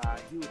amazing guy.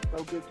 He was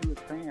so good to his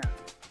fans.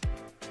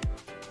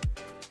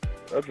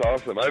 That's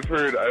awesome. I've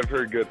heard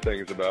good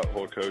things about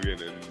Hulk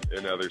Hogan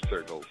in other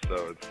circles,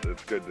 so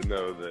it's good to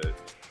know that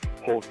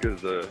Hulk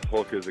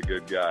is a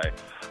good guy.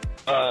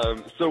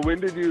 So when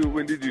did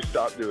you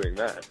stop doing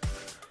that?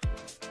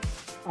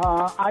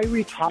 I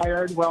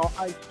retired. Well,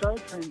 I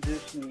started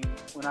transitioning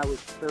when I was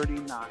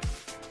 39,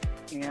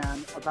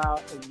 and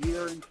about a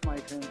year into my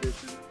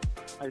transition,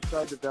 I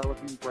started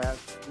developing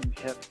breasts and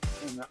hips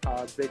and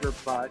a bigger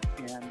butt,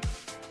 and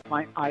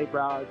my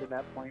eyebrows at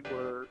that point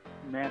were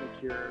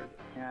manicured,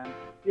 and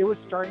it was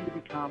starting to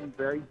become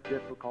very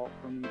difficult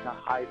for me to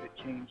hide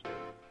the changes.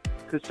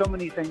 Because so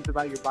many things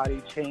about your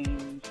body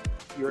change,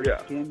 your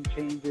skin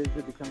changes,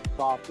 it becomes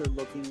softer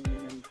looking,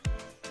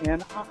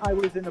 and I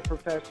was in a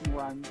profession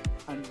where I'm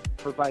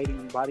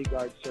providing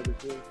bodyguard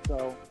services,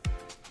 so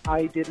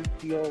I didn't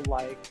feel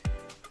like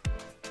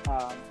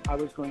I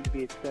was going to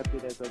be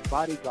accepted as a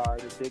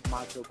bodyguard, a big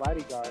macho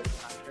bodyguard, and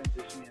I'm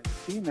transitioning as a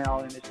female,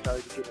 and it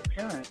started to get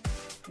apparent.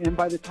 And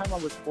by the time I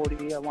was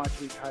 40, I wanted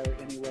to retire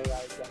anyway. I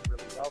had done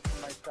really well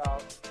for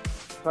myself.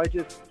 So I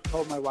just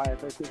told my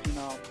wife, I said,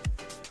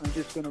 I'm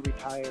just going to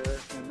retire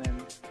and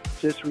then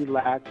just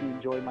relax and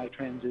enjoy my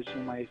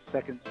transition, my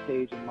second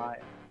stage in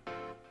life.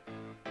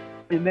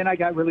 And then I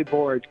got really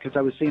bored because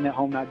I was sitting at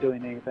home not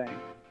doing anything.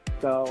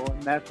 So,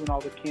 and that's when all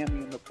the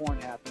camming and the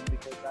porn happened,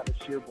 because out of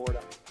sheer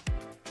boredom.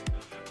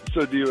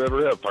 So do you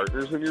ever have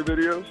partners in your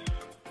videos?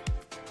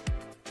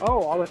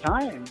 Oh, all the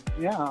time.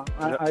 Yeah.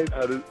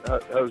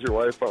 How's your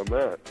wife on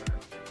that?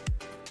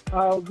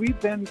 We've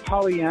been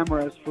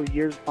polyamorous for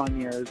years upon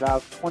years.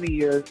 Out of 20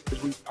 years,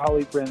 we've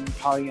probably been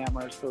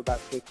polyamorous for about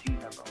 15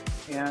 of them.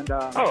 And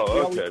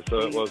okay. So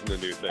it wasn't a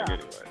new thing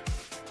anyway.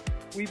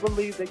 we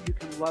believe that you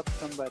can love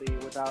somebody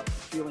without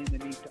feeling the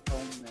need to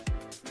own them.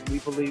 We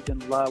believed in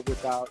love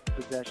without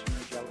possession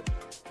or jealousy.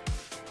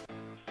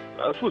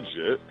 That's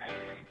legit.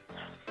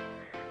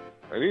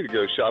 I need to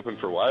go shopping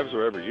for wives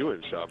wherever you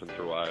went shopping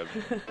for wives.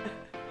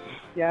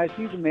 Yeah,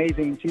 she's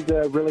amazing. She's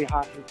a really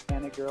hot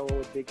Hispanic girl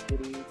with big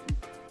titties.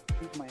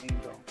 She's my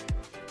angel.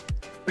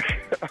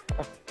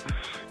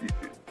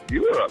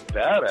 You are a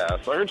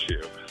badass, aren't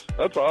you?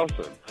 That's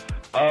awesome.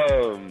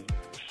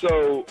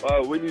 So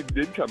when you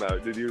did come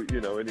out, did you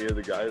know, any of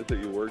the guys that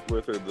you worked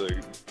with, or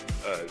the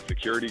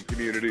security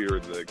community, or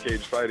the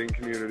cage fighting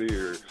community,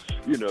 or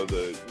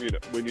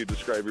when you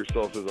describe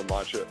yourself as a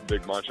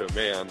big macho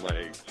man,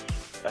 like,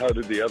 how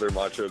did the other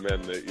macho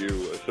men that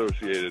you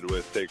associated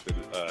with take the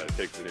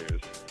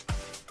news?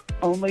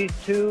 Only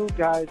 2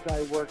 guys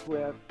I worked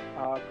with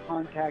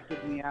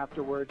contacted me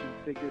afterwards and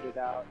figured it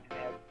out, and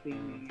had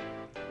seen me,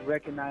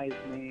 recognized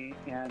me,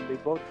 and they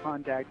both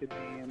contacted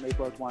me, and they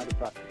both wanted to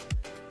fuck me,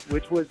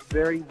 which was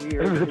very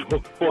weird.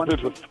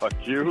 Wanted to fuck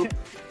you?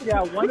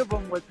 Yeah, one of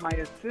them was my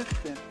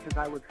assistant, because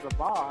I was the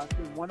boss,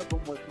 and one of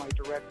them was my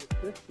direct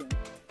assistant,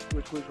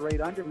 which was right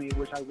under me,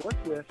 which I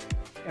worked with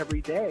every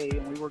day,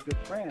 and we were good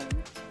friends.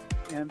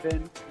 And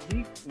then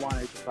he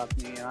wanted to fuck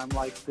me, and I'm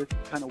like, this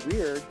is kind of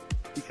weird,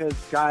 because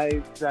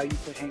guys that I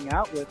used to hang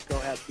out with, go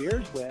have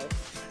beers with,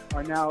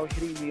 are now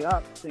hitting me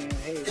up saying,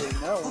 hey, they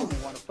know and they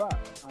want to fuck.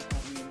 I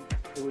mean,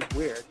 it was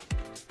weird.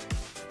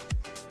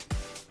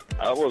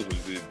 That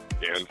wasn't the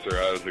answer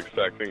I was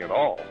expecting at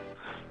all.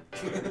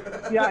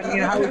 Yeah, I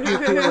mean, how would you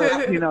feel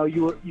if,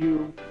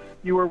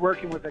 you were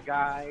working with a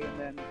guy, and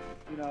then,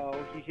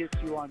 he hits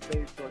you on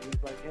Facebook, and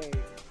he's like, hey,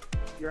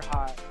 you're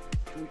hot,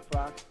 can we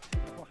fuck?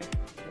 I'm like,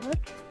 what?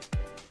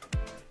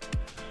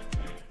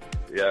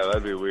 Yeah,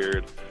 that'd be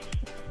weird.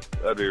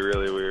 That'd be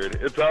really weird.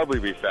 It'd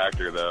probably be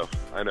Factor, though.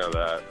 I know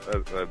that.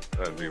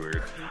 That'd be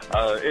weird.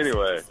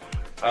 Anyway.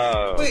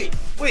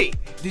 Wait.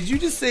 Did you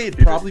just say it'd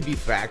probably be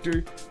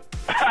Factor?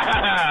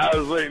 I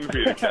was waiting for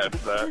you to catch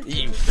that.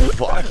 You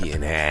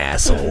fucking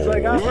asshole.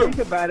 Like, I'll think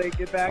about it,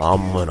 get back to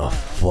I'm gonna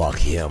fuck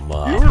him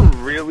up. You were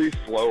really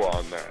slow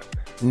on that.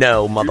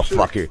 No,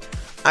 motherfucker.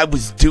 I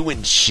was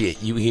doing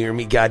shit, you hear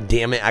me? God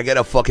damn it. I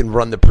gotta fucking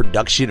run the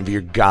production of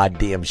your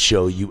goddamn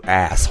show, you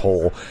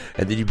asshole.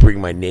 And then you bring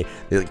my name.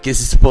 They're like,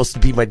 this is supposed to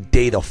be my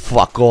day to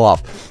fuck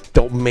off.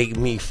 Don't make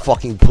me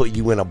fucking put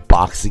you in a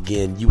box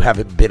again. You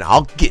haven't been.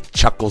 I'll get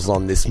Chuckles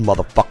on this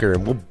motherfucker,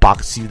 and we'll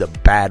box you the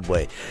bad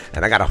way.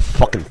 And I got a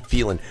fucking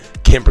feeling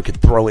Kimber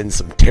could throw in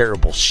some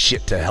terrible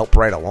shit to help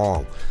right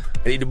along.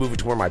 I need to move it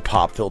to where my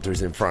pop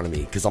filter's in front of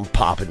me, because I'm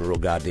popping real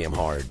goddamn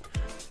hard.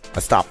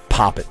 I stopped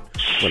popping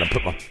when I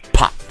put my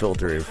pop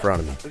filter in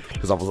front of me,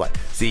 because I was like,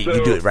 see, so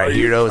you do it right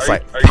here, though. It's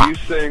like, are pop. you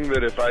saying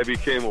that if I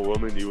became a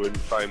woman, you wouldn't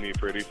find me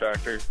pretty,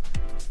 Factor?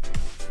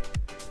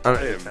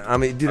 I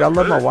mean, dude, I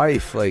love my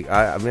wife. Like,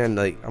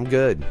 I'm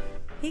good.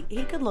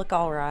 He could look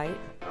all right.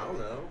 I don't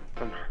know.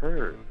 I'm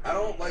hurt. I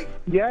don't like.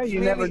 Yeah,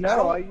 you never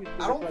know. I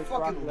don't like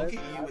fucking look at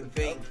you and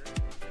think,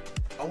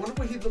 I wonder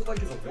what he'd look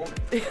like as a woman.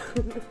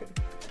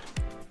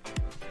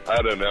 I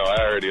don't know.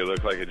 I already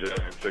look like a giant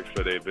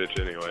 6'8" bitch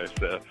anyway,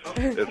 so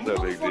it's no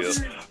big deal.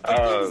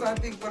 I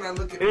think when I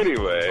look at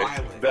anyway,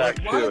 back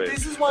to it.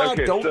 This is why I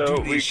don't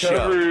do this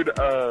show.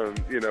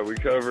 We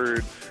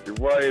covered your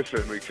wife,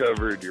 and we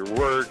covered your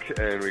work,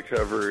 and we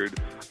covered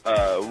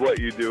what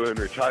you do in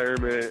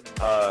retirement.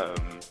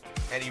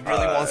 And he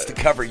really wants to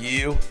cover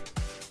you.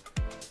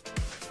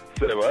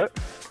 Say what?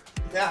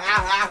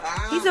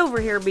 He's over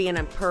here being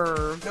a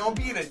perv. No, I'm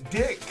being a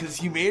dick, because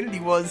humanity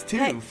was too.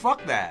 Hey,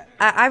 fuck that.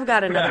 I've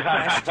got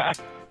another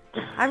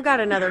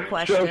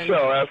question.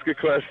 Chelle, ask a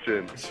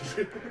question.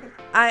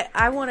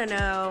 I want to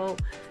know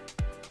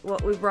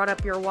what we brought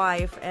up your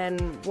wife,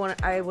 and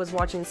I was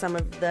watching some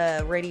of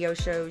the radio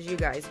shows you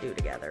guys do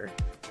together.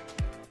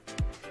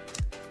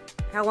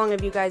 How long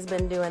have you guys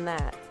been doing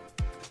that?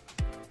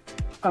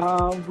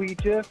 We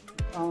just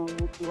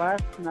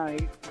last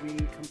night we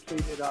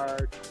completed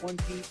our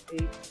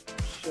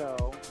 28th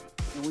show,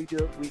 and we do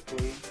it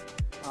weekly.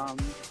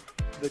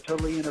 The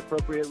Totally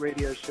Inappropriate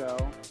Radio Show,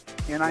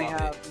 and I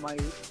have my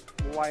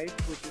wife,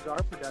 which is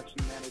our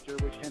production manager,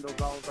 which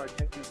handles all of our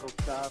technical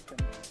stuff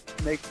and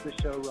makes the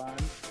show run,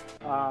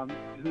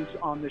 who's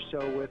on the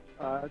show with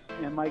us,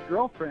 and my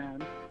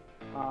girlfriend,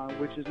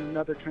 which is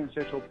another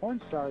Transsexual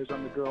Pornstar, is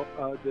on the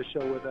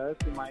show with us,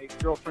 and my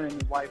girlfriend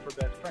and wife are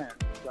best friends.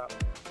 So.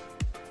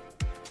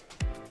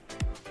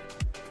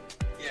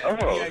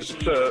 Yeah,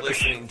 so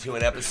listening to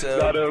an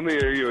episode. Not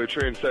only are you a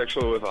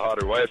transsexual with a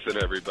hotter wife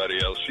than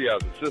everybody else, she has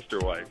a sister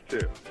wife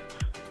too.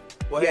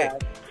 Well, yeah,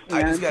 hey,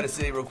 I just got to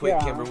say real quick,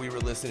 Kimber, we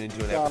were listening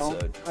to an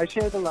episode. I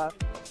share the love.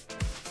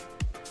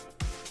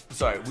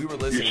 Sorry, we were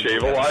listening. You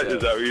shave a lot?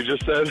 Is that what you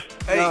just said?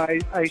 Hey. No,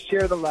 I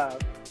share the love.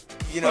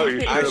 You know,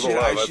 you share the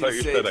love. I thought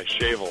you said I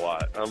shave a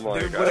lot. I'm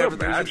like, whatever.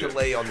 There's a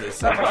delay on this.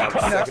 About a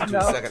second to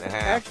a second and a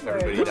half.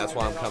 Everybody, that's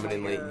why I'm coming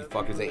in late. You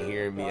fuckers ain't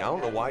hearing me. I don't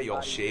know why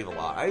y'all shave a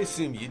lot. I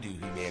assume you do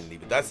humanity,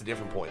 but that's a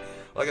different point.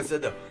 Like I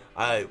said, though,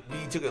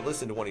 we took a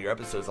listen to one of your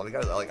episodes.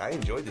 I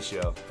enjoyed the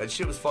show. That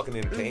shit was fucking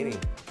entertaining.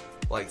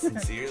 Like,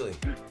 sincerely.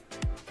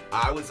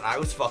 I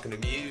was fucking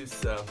amused,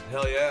 so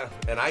hell yeah.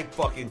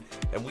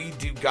 And we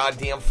do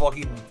goddamn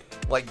fucking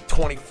like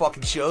 20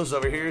 fucking shows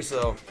over here,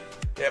 so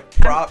yeah,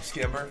 props,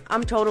 Kimber.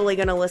 I'm totally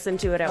gonna listen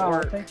to it at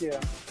work. Thank you.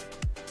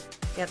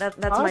 Yeah, that's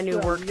my new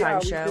work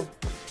time show.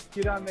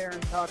 Get on there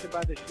and talk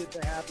about the shit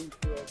that happens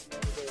to us in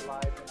everyday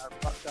life and our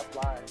fucked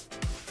up lives.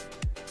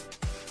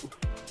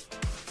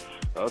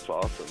 That's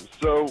awesome.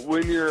 So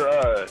when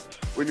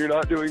you're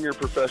not doing your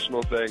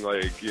professional thing,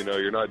 like, you know,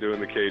 you're not doing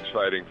the cage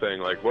fighting thing,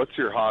 like, what's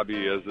your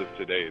hobby as of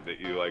today that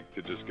you like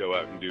to just go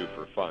out and do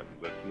for fun?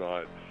 That's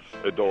not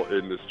adult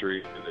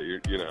industry. That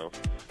you know,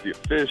 do you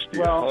fish? Do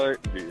you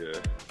hunt? Do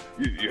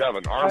you have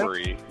an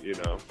armory? You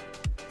know.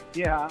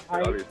 Yeah,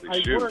 I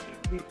shoot. work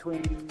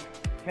between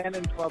 10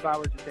 and 12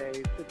 hours a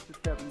day, 6 to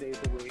 7 days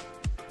a week.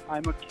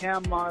 I'm a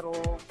cam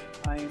model.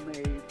 I'm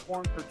a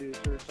porn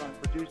producer, so I'm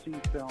producing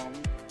films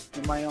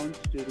in my own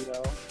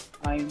studio.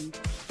 I'm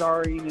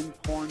starring in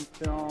porn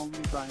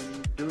films.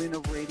 I'm doing a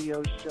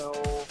radio show.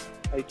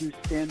 I do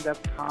stand-up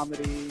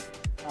comedy.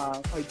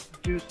 I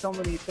do so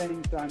many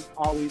things. I'm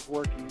always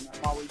working.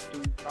 I'm always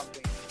doing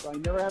something. So I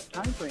never have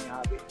time for any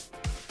hobby.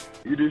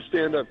 You do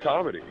stand-up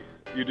comedy?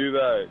 You do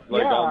that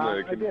like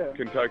on the do.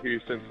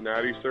 Kentucky,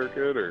 Cincinnati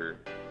circuit, or?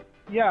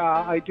 Yeah,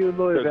 I do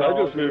Louisville. Because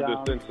I just moved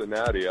to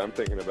Cincinnati. I'm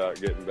thinking about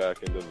getting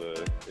back into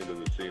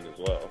the scene as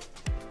well.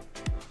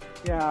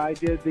 Yeah, I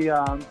did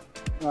the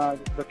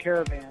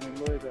Caravan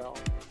in Louisville.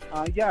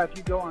 Yeah, if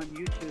you go on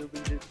YouTube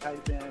and just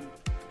type in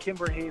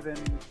Kimber Haven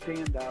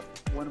stand-up,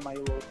 one of my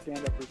little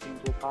stand-up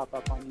routines will pop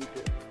up on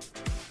YouTube.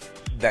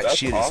 That's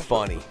shit awesome. Is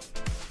funny.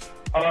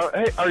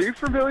 Hey, are you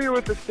familiar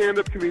with a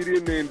stand-up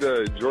comedian named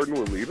Jordan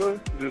Waliba?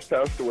 Just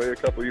passed away a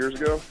couple years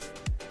ago.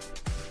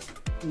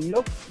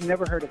 Nope,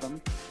 never heard of him.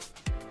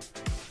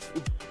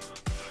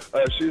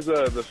 She's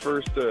the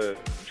first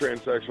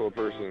transsexual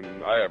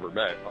person I ever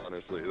met,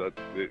 honestly. That's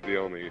the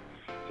only...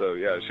 So,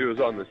 yeah, she was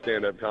on the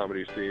stand-up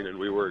comedy scene, and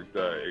we worked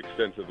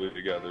extensively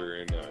together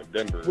in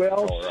Denver,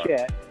 Colorado.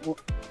 Shit. Well,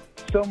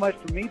 so much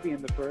for me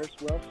being the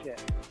first. Well, shit.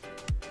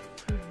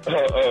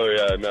 Oh,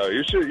 yeah, no,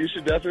 you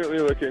should definitely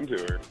look into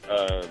her.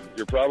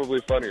 You're probably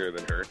funnier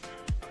than her.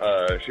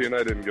 She and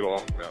I didn't get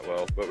along that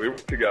well, but we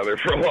worked together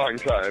for a long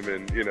time,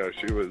 and, you know,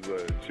 she was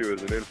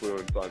an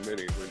influence on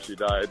many. When she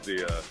died,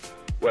 the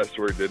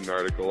Westward did an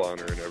article on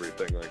her and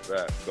everything like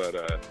that. But,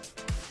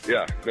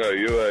 yeah, no,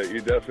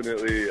 you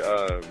definitely...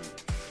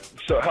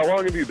 So how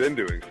long have you been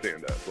doing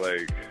stand-up?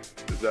 Like,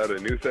 is that a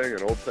new thing,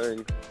 an old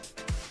thing?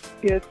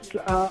 It's,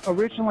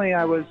 originally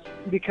I was,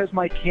 because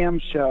my cam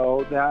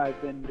show that I've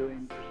been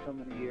doing for so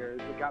many years,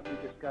 it got me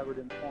discovered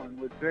in porn,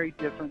 was very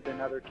different than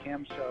other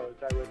cam shows.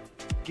 I would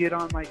get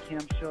on my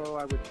cam show,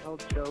 I would tell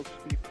jokes,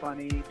 be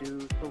funny,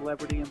 do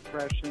celebrity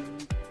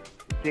impressions,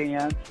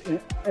 dance,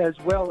 as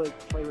well as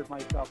play with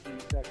myself being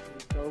sexy.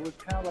 So it was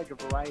kind of like a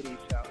variety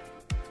show.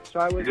 So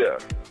I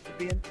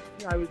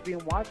was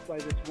being watched by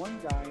this one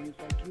guy. He's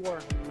like, "You are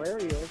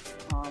hilarious.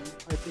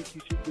 I think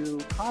you should do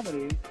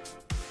comedy."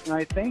 And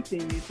I thanked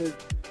him. He says,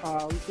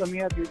 "Let me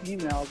have your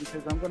email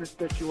because I'm going to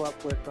set you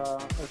up with a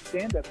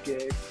stand-up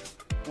gig,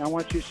 and I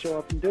want you to show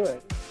up and do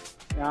it."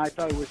 And I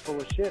thought he was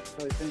full of shit,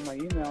 so I sent him my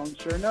email, and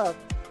sure enough,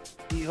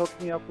 he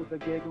hooked me up with a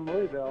gig in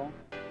Louisville.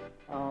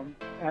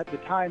 At the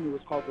time, it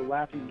was called the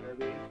Laughing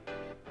Derby.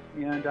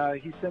 And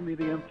he sent me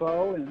the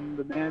info, and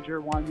the manager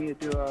wanted me to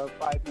do a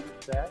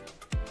 5-minute set.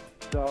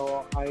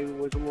 So I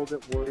was a little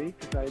bit worried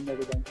because I had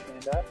never done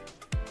stand-up.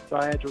 So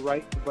I had to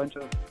write a bunch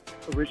of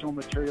original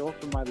material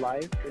from my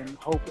life and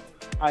hope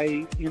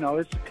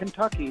it's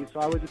Kentucky,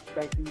 so I was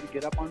expecting to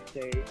get up on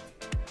stage,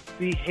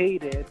 be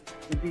hated,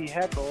 and be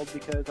heckled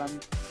because I'm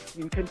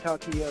in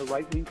Kentucky, a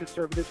right-wing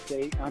conservative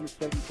state, and I'm a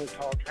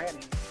 7-foot-tall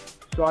tranny.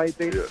 So I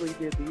basically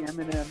did the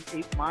Eminem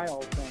 8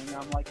 Mile thing.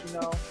 I'm like,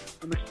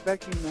 I'm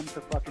expecting them to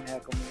fucking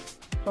heckle me.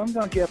 So I'm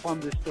going to get up on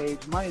this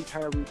stage. My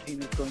entire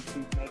routine is going to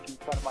be making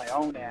fun of my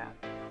own ass.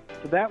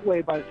 So that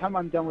way, by the time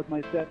I'm done with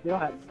my set, they'll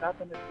have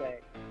nothing to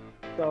say.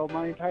 So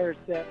my entire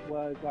set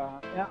was,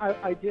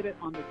 I did it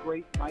on the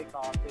Great Mic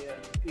Off. They had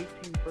an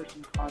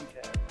 18-person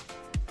contest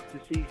to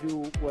see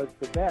who was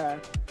the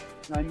best.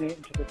 And I made it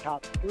into the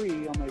top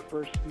 3 on my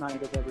first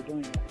night of ever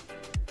doing it.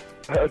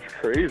 That's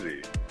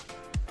crazy.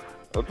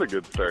 That's a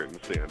good start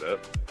in stand-up.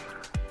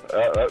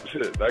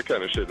 That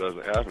kind of shit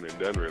doesn't happen in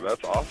Denver.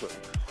 That's awesome.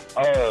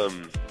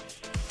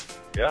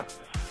 Yeah.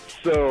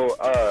 So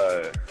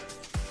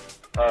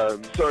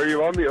are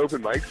you on the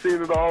open mic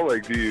scene at all?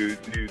 Like, do you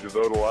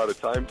devote a lot of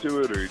time to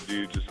it, or do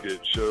you just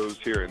get shows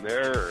here and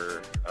there,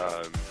 or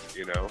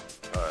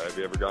have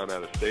you ever gone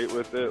out of state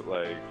with it?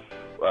 Like,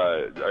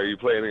 are you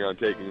planning on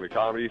taking the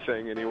comedy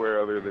thing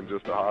anywhere other than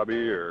just a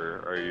hobby,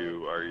 or are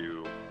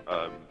you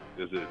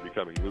is it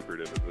becoming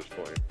lucrative at this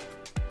point?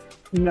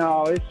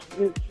 No,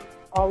 it's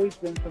always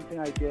been something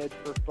I did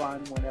for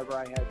fun whenever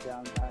I had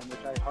downtime,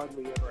 which I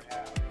hardly ever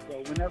have.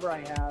 So whenever I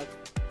have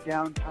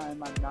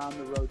downtime, I'm on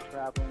the road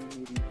traveling,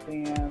 meeting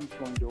fans,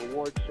 going to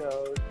award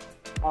shows.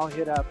 I'll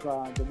hit up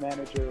the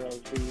manager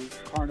of the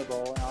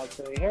carnival and I'll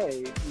say, "Hey,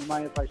 you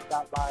mind if I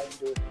stop by and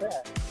do a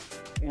set?"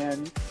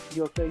 And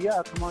you'll say,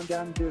 yeah, come on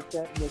down and do a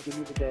set, and you'll give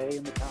me the day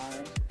and the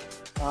time.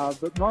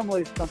 But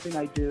normally it's something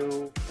I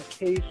do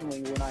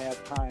occasionally when I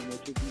have time,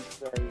 which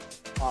isn't very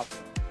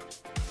often.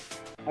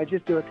 I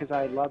just do it because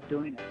I love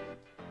doing it.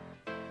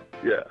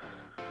 Yeah.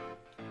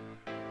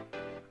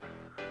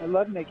 I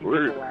love making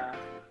people laugh.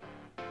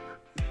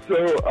 So,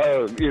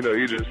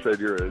 you just said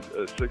you're a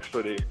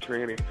 6'8"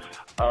 tranny.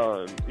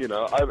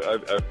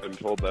 I've been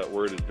told that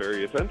word is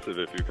very offensive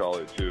if you call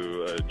it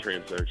to a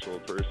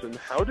transsexual person.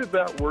 How did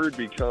that word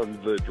become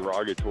the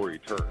derogatory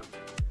term?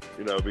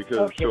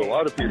 Because to a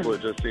lot of people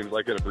it just seems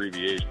like an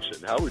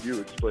abbreviation. How would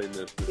you explain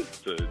this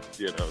to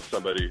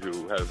somebody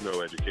who has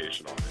no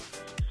education on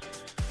it?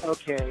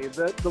 Okay,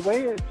 the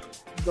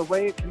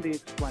way it can be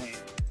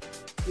explained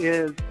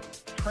is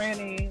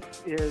tranny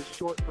is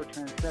short for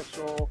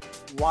transsexual.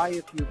 Why,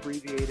 if you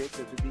abbreviate it,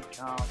 does it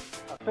become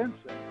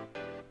offensive?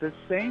 The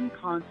same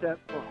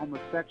concept for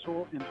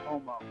homosexual and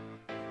homo.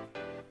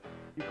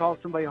 You call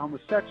somebody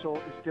homosexual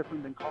is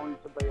different than calling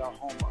somebody a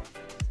homo.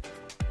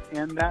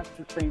 And that's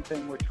the same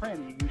thing with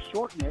tranny. You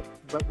shorten it,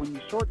 but when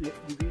you shorten it,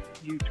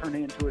 you turn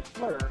it into a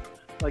slur,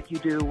 like you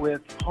do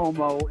with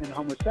homo and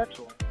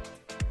homosexual.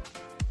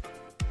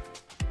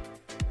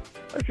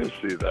 I can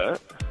see that.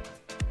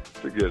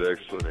 It's a good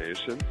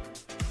explanation.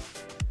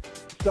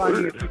 So, I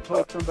mean, if you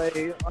told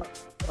somebody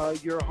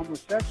you're a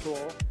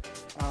homosexual,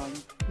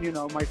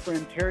 my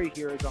friend Terry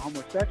here is a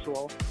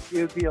homosexual,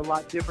 it would be a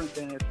lot different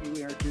than if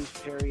you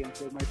introduced Terry and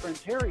said, my friend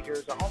Terry here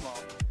is a homo.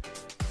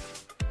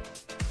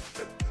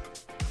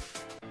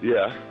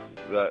 Yeah,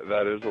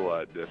 that is a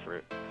lot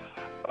different.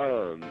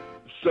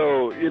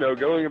 So,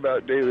 going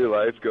about daily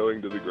life,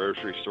 going to the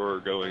grocery store,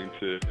 going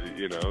to,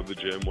 the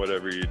gym,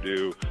 whatever you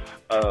do,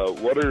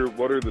 what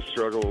are the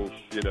struggles,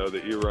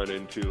 that you run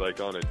into, like,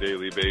 on a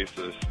daily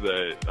basis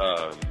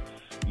that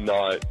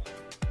not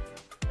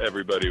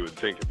everybody would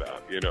think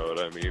about? You know what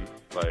I mean?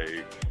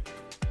 Like...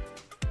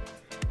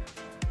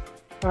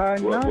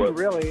 None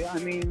really. I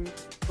mean,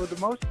 for the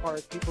most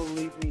part, people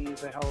leave me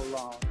the hell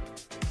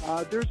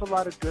alone. There's a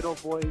lot of good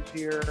old boys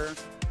here,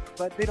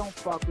 but they don't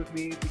fuck with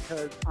me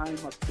because I'm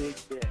a big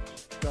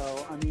bitch.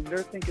 So, I mean,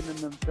 they're thinking to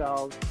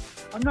themselves,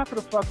 I'm not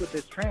going to fuck with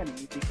this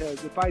tranny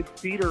because if I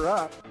beat her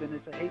up, then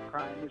it's a hate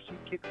crime. If she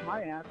kicks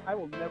my ass, I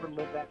will never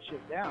live that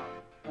shit down.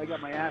 I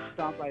got my ass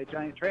stomped by a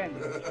giant tranny.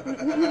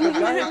 The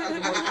guys, for the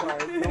most part,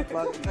 don't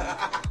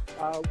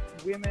love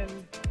me.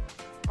 Women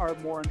are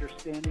more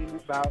understanding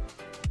about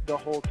the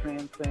whole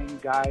trans thing.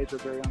 Guys are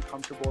very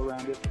uncomfortable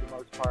around it for the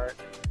most part.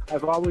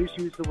 I've always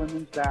used the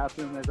women's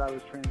bathroom as I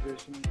was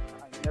transitioning.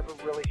 I never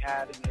really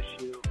had an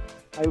issue.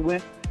 I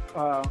went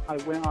on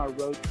a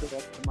road trip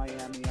to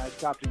Miami. I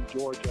stopped in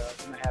Georgia,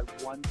 and I had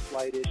one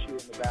slight issue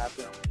in the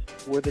bathroom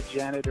where the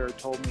janitor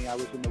told me I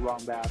was in the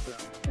wrong bathroom,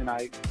 and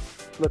I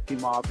flipped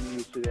him off and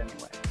used it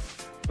anyway.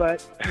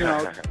 But,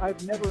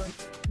 I've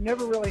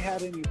never really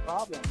had any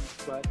problems,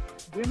 but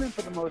women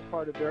for the most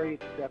part are very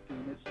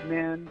accepting. It's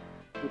men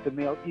with the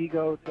male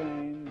ego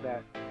thing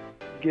that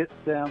gets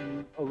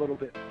them a little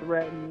bit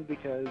threatened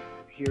because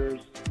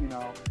here's,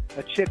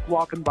 a chick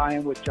walking by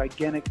them with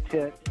gigantic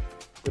tits,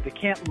 but they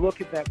can't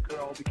look at that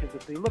girl because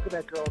if they look at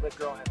that girl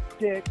has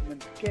dick and then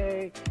it's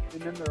gay,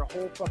 and then their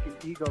whole fucking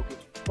ego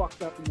gets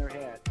fucked up in their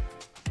head.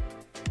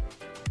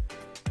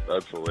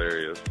 That's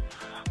hilarious.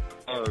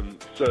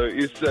 So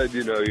you said,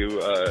 you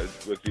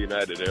with the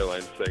United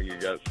Airlines thing, you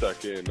got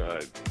stuck in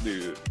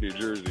New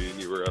Jersey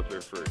and you were up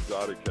there for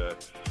Exotica.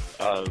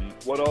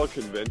 What all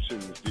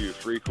conventions do you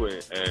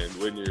frequent, and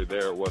when you're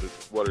there, what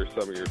are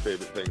some of your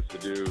favorite things to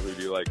do? Who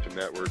do you like to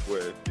network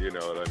with? You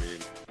know what I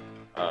mean?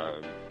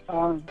 I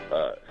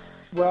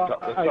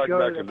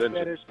go to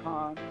Fetish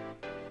Con.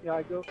 Yeah,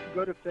 I go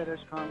to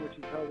Fetish Con, which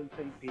is held in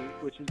St. Pete,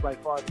 which is by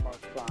far the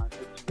most fun.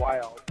 It's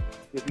wild.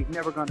 If you've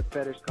never gone to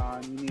Fetish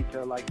Con, you need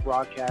to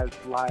broadcast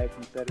live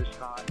from Fetish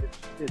Con.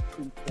 It's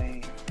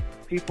insane.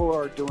 People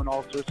are doing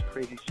all sorts of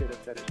crazy shit at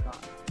Fetish Con.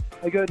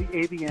 I go to the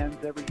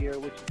AVNs every year,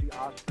 which is the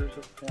Oscars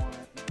of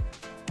porn.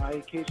 I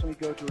occasionally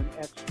go to an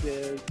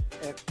X-Biz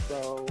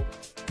Expo,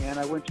 and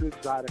I went to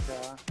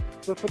Exotica.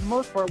 But for the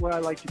most part, what I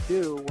like to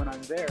do when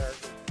I'm there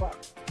is fuck.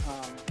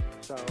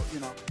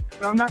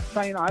 But I'm not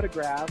signing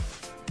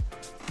autographs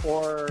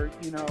or,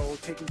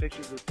 taking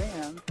pictures with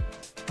fans.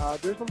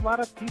 There's a lot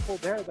of people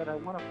there that I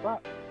want to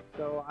fuck.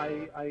 So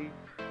I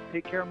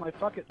take care of my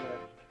fuck it list,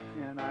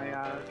 and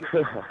I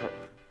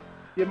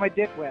get my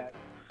dick wet.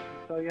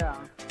 So, yeah.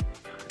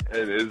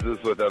 And is this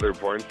with other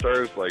porn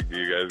stars? Like, do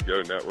you guys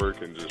go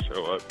network and just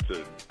show up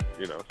to,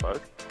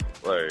 fuck?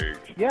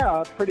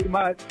 Yeah, pretty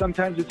much.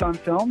 Sometimes it's on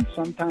film,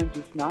 sometimes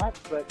it's not.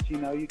 But,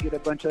 you get a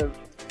bunch of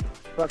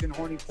fucking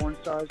horny porn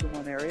stars in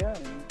one area,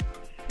 and,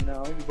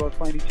 you both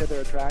find each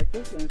other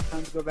attractive, and it's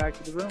time to go back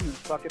to the room and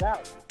fuck it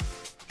out.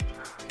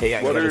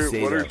 Hey, what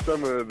are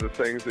some of the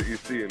things that you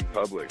see in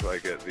public,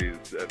 like at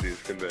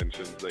these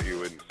conventions, that you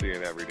wouldn't see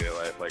in everyday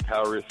life? Like,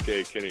 how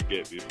risque can it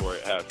get before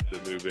it has to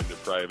move into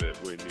private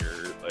when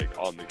you're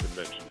on the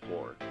convention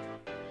floor?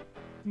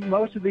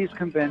 most of these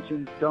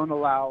conventions don't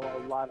allow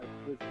a lot of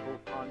physical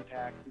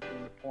contact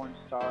between the porn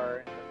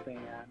star and the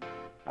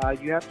fan.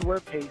 You have to wear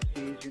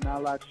pasties. You're not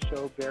allowed to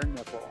show bare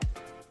nipple.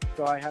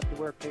 So I have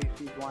to wear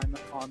pasties while I'm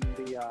on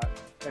the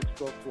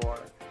expo floor.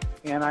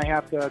 And I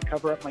have to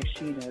cover up my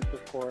sheenas,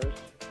 of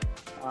course.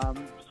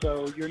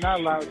 So you're not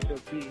allowed to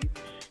be,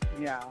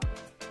 you're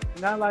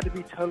not allowed to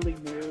be totally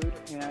nude,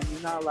 and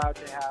you're not allowed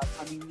to have,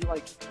 you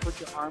like put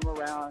your arm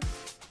around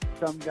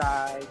some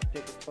guy,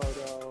 take a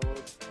photo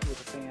with a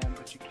fan,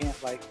 but you can't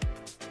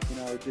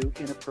do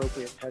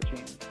inappropriate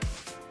touching.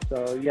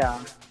 So yeah.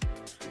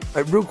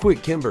 Real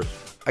quick, Kimber,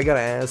 I gotta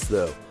ask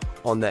though,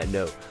 on that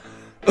note,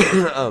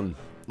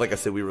 like I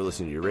said, we were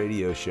listening to your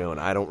radio show, and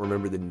I don't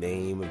remember the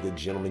name of the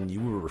gentleman you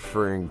were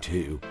referring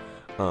to,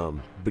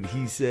 but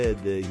he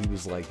said that he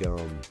was like,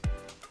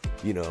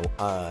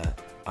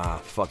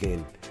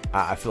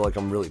 I feel like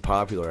I'm really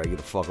popular. I get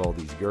to fuck all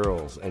these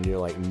girls. And you're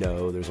like,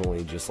 no, there's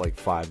only just like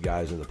 5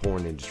 guys in the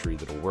porn industry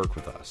that'll work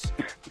with us.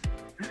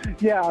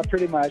 Yeah,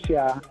 pretty much,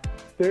 yeah.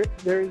 There's,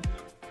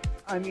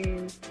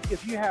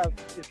 if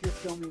you're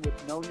filming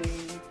with no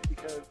names,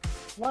 because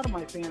a lot of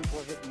my fans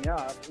will hit me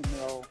up and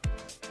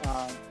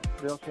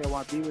they'll say, I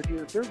want to be with you.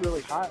 If they're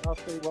really hot, I'll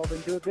say, well,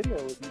 then do a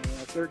video with me.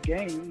 And if they're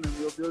game, then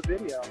we'll do a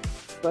video.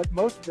 But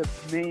most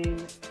of the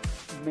main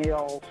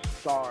male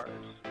stars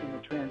in the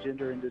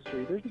transgender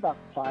industry, there's about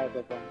 5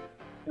 of them,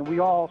 and we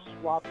all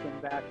swap them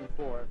back and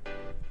forth.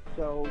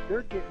 So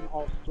they're getting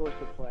all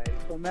sorts of play.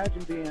 So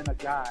imagine being a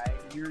guy,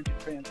 and you're into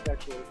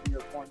transsexuals, and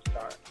you're a porn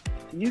star,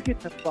 and you get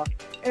to fuck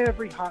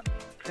every hot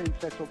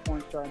transsexual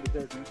porn star in the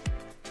business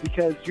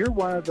because you're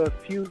one of the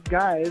few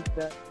guys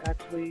that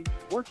actually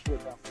works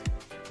with them.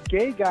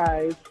 Gay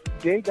guys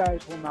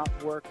will not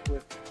work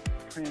with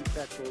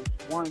transsexuals,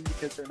 one,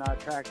 because they're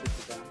not attracted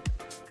to them,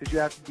 because you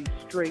have to be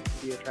straight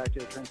to be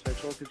attracted to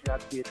transsexual, because you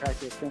have to be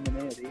attracted to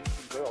femininity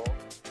and girls.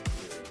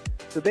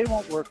 So they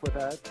won't work with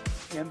us.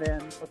 And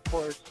then, of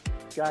course,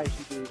 guys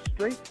who do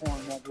straight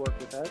porn won't work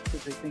with us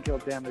because they think it'll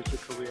damage their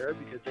career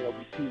because they'll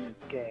be seen as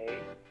gay.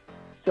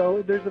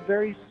 So there's a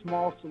very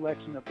small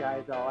selection of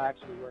guys that'll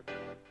actually work with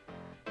us.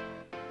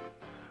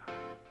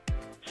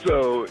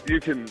 So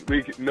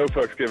No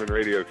Fucks Given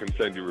Radio can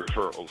send you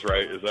referrals,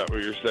 right? Is that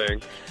what you're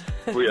saying?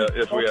 If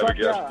we have a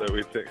guest that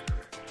we think.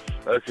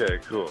 Okay,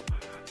 cool.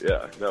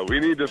 Yeah, no, we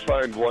need to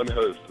find one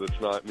host that's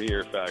not me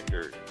or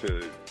Factor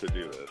to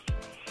do this.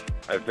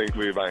 I think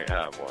we might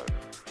have one.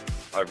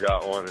 I've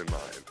got one in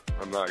mind.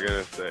 I'm not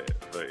going to say it,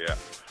 but yeah.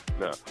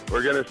 No,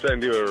 we're going to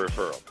send you a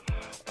referral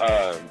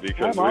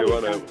because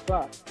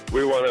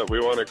we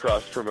want to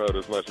cross promote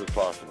as much as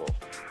possible.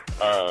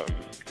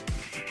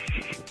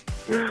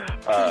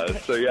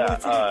 So yeah.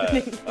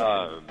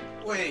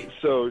 Wait.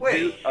 So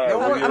wait.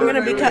 I'm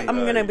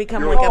gonna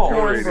become like a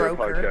porn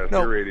broker.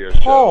 No, radio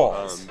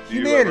pause. Show. Do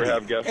you ever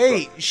have guests?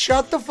 Hey,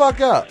 shut the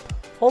fuck up.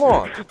 Hold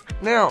on.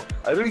 Now,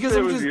 I didn't say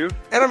it was you.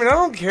 And I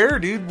don't care,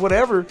 dude.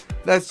 Whatever.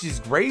 That's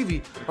just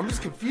gravy. I'm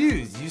just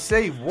confused. You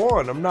say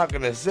one. I'm not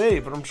gonna say,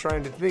 but I'm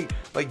trying to think.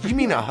 Like, you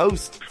mean a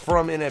host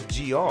from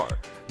NFGR?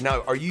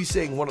 Now, are you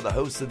saying one of the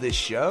hosts of this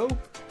show?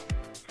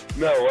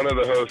 No, one of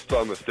the hosts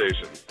on the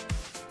station.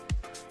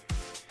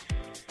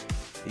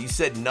 You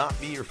said not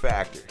me or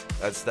Factor.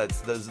 Those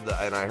are the,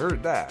 and I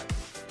heard that.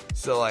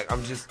 So like,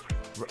 I'm just.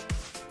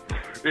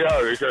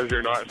 Yeah, because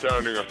you're not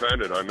sounding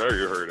offended. I know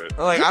you heard it.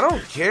 Like, I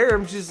don't care.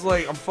 I'm just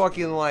like, I'm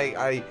fucking like,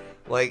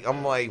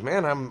 I'm like,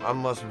 man, I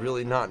must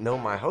really not know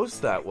my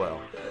host that well.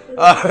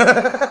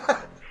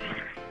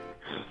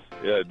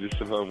 Yeah, do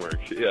some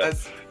homework. Yeah.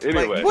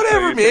 Anyway, like,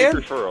 so man.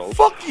 Referrals.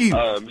 Fuck you.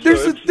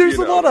 There's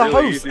a lot of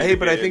really hosts. Hey,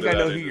 but I think I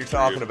know who you're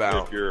talking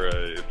about. If you're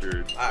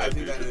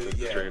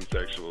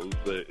transsexuals,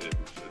 it's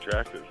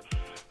attractive.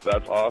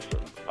 That's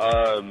awesome.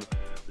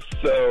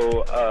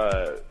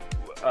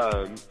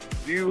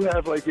 Do you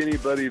have like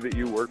anybody that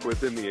you work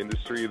with in the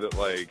industry that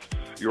like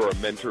you're a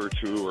mentor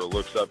to or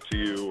looks up to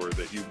you, or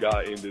that you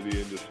got into the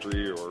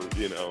industry, or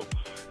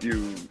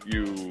you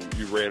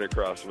ran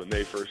across when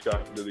they first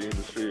got into the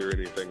industry, or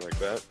anything like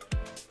that?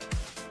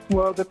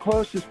 Well, the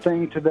closest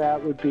thing to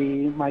that would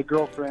be my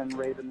girlfriend,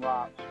 Raven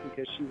Ross,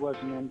 because she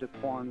wasn't into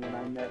porn when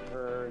I met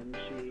her, and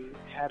she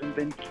hadn't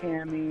been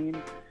camming.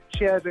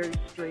 She had a very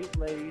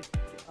straight-laced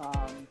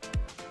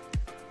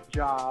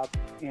job,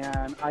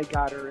 and I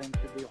got her into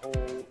the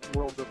whole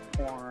world of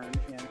porn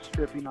and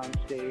stripping on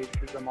stage,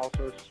 because I'm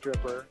also a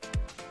stripper.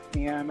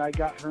 And I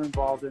got her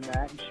involved in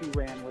that, and she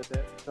ran with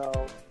it. So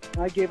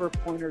I gave her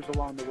pointers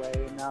along the way,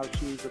 and now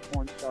she's a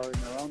porn star in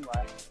her own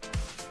life.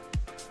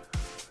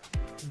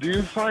 Do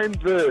you find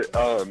that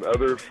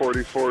other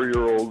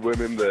 44-year-old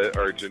women that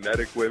are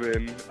genetic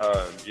women,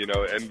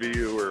 envy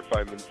you or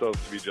find themselves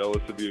to be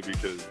jealous of you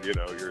because,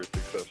 you're a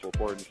successful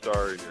porn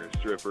star and you're a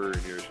stripper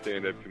and you're a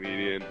stand-up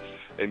comedian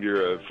and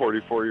you're a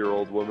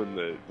 44-year-old woman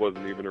that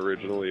wasn't even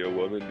originally a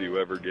woman? Do you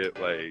ever get,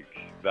 like,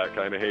 that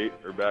kind of hate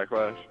or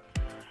backlash?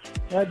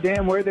 God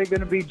damn, where are they going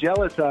to be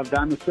jealous of?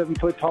 I'm a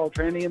 7-foot-tall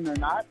tranny and they're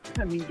not?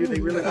 I mean, do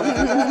they really want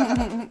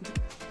to do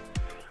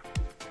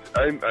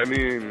that? I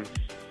mean...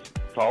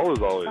 Tall is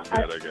always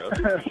good, I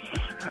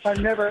guess. I've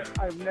never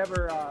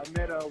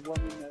met a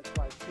woman that's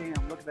like,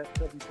 damn, look at that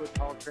 7-foot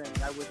tall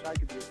tranny. I wish I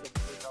could be a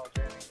 7-foot tall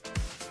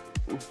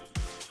tranny.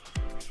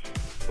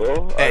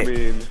 Well, Hey. I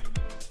mean,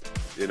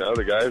 you know,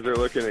 the guys are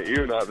looking at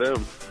you, not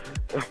them.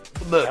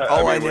 Look,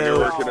 all I when you're know.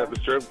 working at the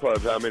strip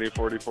club, how many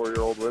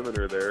 44-year-old women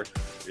are there?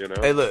 You know.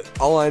 Hey, look,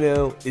 all I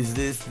know is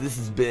this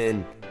has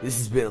been a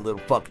little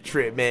fucking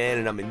trip, man,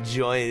 and I'm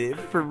enjoying it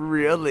for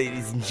real,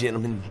 ladies and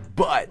gentlemen.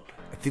 But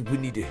I think we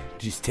need to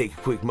just take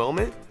a quick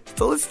moment.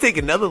 So let's take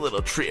another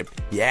little trip.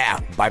 Yeah,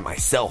 by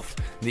myself,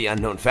 the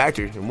unknown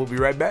factor, and we'll be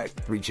right back.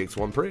 3 chicks,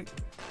 1 prick.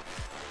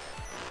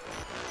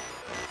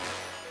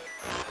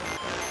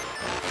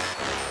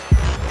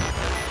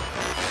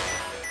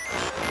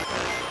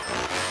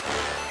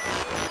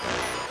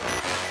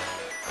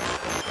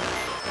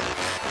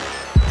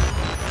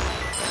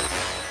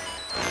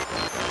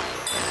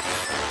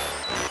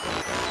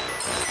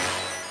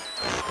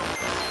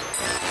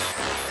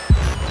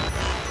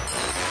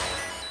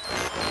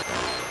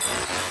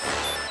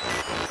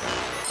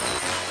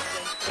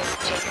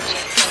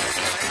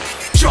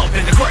 Jump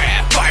in the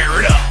crab, fire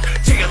it up,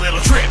 take a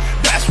little trip,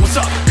 that's what's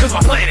up, cause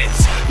my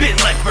planet's been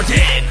left for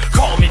dead.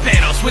 Call me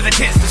Thanos with a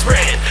chance to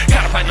spread,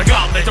 gotta fight the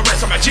gauntlet, the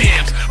rest of my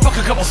jams. Fuck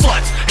a couple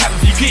sluts, have a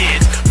few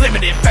kids,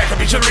 limited factor,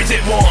 each other is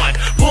in one.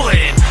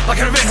 Pulling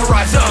like an event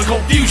horizon,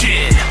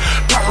 confusion,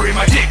 power in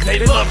my dick, they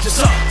love to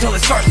suck till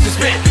it starts to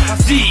spit.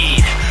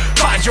 Seed,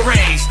 find your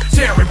race,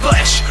 tearing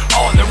flesh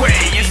on their way.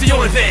 It's the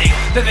only thing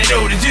that they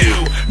know to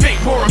do. Make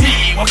more of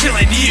me while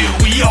killing you.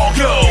 We all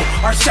go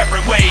our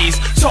separate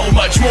ways. So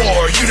much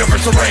more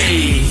universal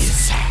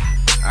rays.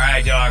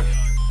 Alright, dog.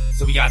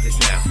 So we got this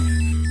now.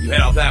 You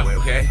head off that way,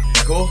 okay?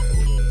 That cool?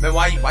 Man,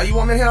 why you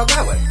want me to head out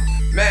that way?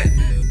 Man,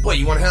 what,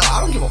 you want to head out?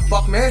 I don't give a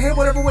fuck, man. Head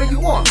whatever way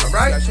you want,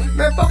 alright?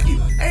 Man, fuck you.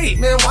 Hey,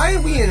 man, why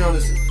ain't we in on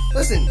this?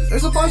 Listen,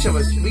 there's a bunch of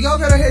us. We all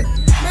gotta head.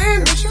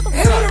 Man,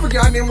 head whatever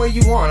goddamn way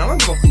you want. I don't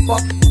give a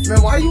fuck.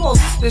 Man, why are you all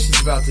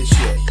suspicious about this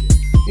shit?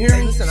 You hear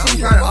me? Listen, I'm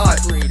kind of odd.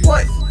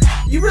 What?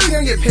 You really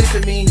gonna get pissed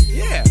at me?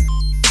 Yeah.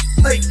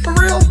 Like, for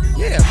real?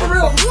 Yeah, for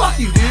real. Fuck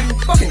you, dude.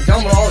 Fucking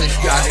done with all this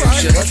goddamn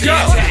shit. Let's go.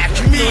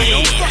 After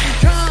me.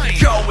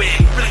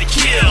 Going for the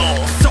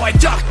kill. So I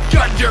duck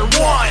under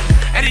one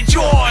and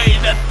enjoy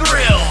the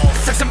thrill.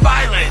 Sex and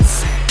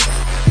violence.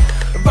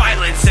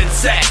 Violence and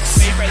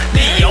sex.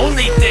 The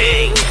only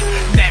thing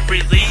that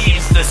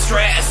relieves the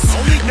stress.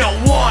 No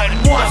one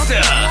wants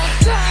to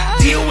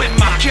deal with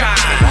my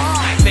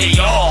kind. They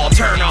all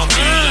turn on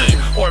me.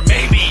 Or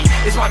maybe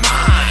it's my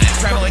mind.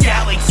 Traveling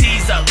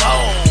galaxies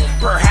alone.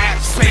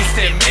 Perhaps space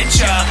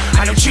dementia.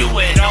 I know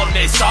chewing on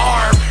this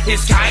arm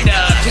is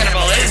kinda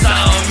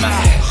cannibalism.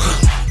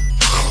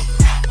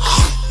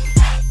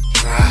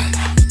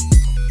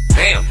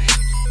 Damn,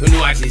 who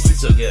knew I tasted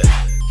so good?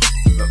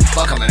 But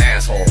fuck, I'm an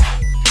asshole.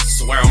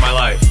 Swear on my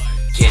life,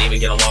 can't even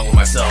get along with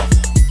myself.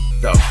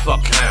 The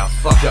fuck kind of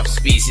fucked up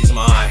species am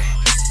I?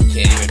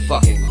 Can't even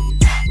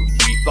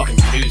fucking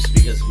produce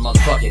because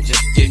motherfucking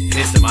just get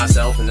pissed at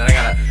myself and then I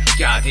gotta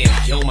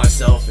goddamn kill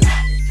myself and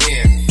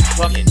damn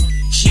fucking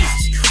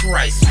Jesus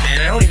Christ,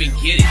 man, I don't even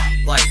get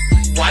it. Like,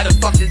 why the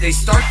fuck did they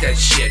start that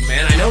shit,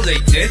 man? I know they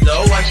did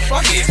though. Like,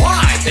 fuck it,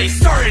 why? They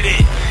started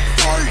it,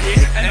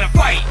 and then a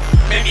fight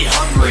made me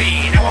hungry.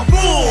 Now I'm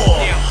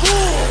full,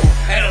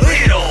 and a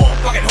little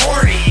fucking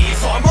horny.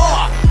 So I'm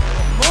off.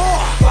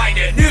 Find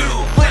a new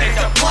planet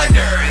to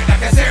plunder. The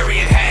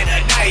Kazarian had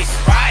a nice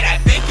ride. I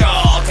think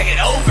I'll take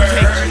it over.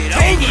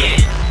 Take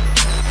it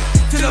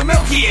to the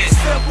milkiest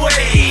of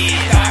ways.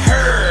 I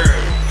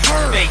heard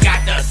they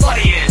got the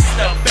sluttiest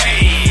of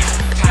bays.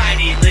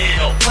 Tiny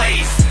little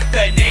place,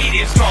 the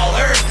natives call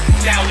Earth.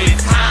 Now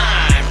it's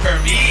time for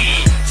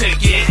me to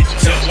get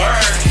to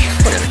work.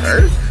 Fucking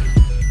Earth?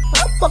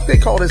 How the fuck they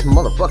call this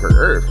motherfucker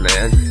Earth,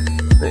 man?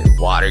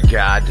 Water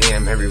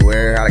goddamn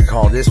everywhere. Gotta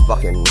call this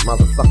fucking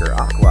motherfucker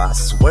Aqua, I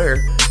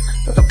swear.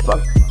 What the fuck?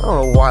 I don't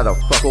know why the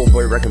fuck old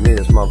boy recommended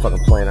this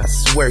motherfucking plane. I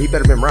swear he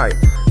better been right.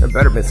 There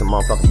better been some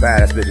motherfucking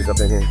badass bitches up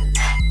in here.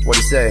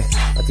 What'd he say?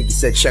 I think he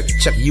said check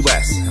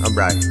US. I'm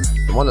right.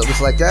 The one that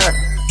looks like that?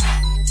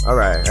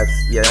 Alright,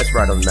 that's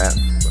right on the map.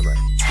 Alright.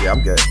 Yeah,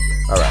 I'm good.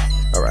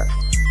 Alright.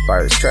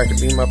 Fire this tractor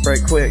beam up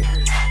right quick.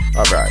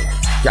 Alright,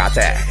 got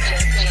that.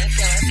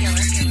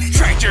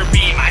 Tractor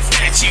beam, I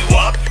snatch you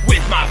up.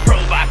 With my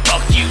probe, I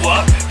fuck you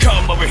up.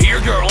 Come over here,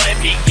 girl, let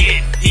me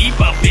get deep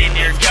up in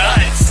your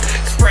guts.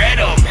 Spread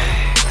them,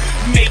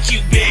 make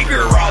you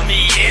bigger on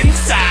the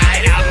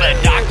inside. I'm a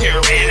doctor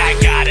and I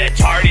got a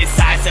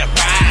TARDIS-sized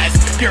surprise.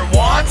 Your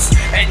wants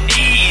and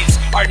needs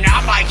are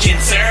not my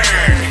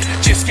concern.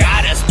 Just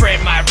gotta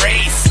spread my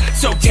race,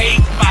 so take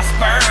my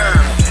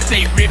sperm.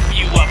 They rip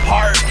you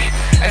apart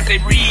as they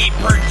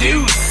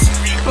reproduce.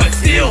 But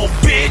still,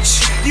 bitch,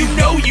 you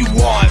know you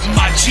want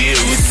my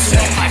juice.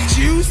 My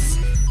juice?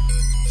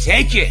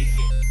 Take it.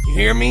 You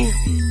hear me?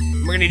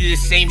 We're gonna do the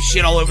same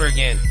shit all over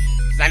again.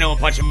 Cause I know a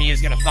bunch of me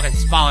is gonna fucking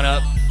spawn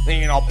up. Then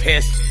you're gonna all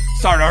pissed,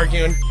 start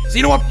arguing. So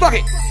you know what? Fuck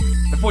it.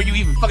 Before you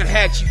even fucking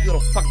hatch, you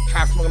little fucking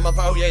cock-smoking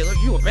motherfucker. Oh yeah, look,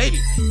 you a baby.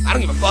 I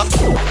don't give a fuck.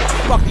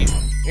 Fuck you.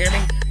 You hear me?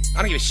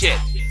 I don't give a shit.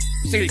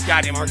 I'm sick of these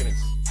goddamn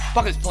arguments.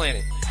 Fuck this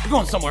planet. We're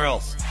going somewhere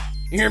else.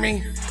 You hear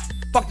me?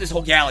 Fuck this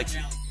whole galaxy.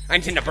 I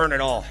intend to burn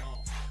it all.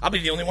 I'll be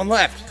the only one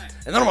left.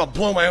 And then I'm gonna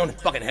blow my own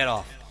fucking head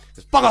off.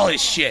 Cause fuck all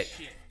this shit.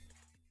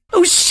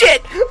 Oh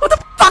shit! What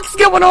the fuck's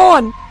going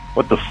on?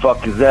 What the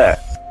fuck is that?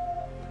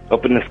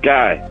 Up in the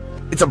sky.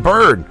 It's a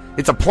bird.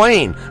 It's a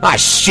plane. Ah,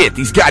 shit.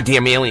 These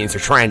goddamn aliens are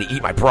trying to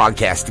eat my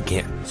broadcast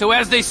again. So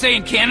as they say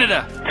in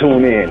Canada,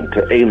 Tune in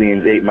to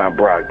Aliens Ate My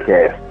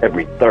Broadcast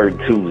every third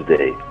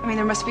Tuesday. I mean,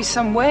 there must be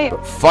some way.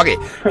 Fuck it.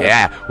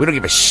 Yeah, we don't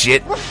give a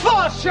shit.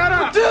 shut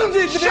up!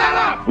 Shut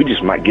up! We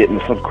just might get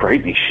into some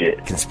crazy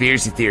shit.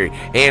 Conspiracy theory.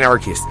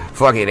 Anarchist.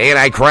 Fucking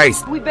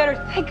Antichrist. We better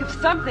think of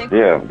something.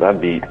 Yeah, that'd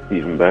be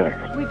even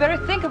better. We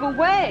better think of a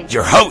way.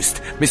 Your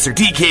host, Mr.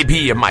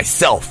 DKB, and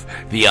myself,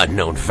 the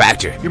unknown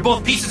factor. You're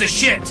both pieces of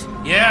shit.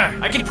 Yeah,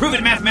 I can prove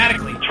it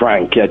mathematically. Try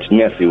and catch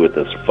Nessie with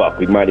us. Fuck,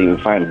 we might even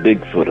find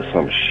Bigfoot or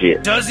some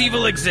shit. Does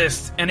evil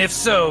exist? And if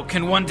so,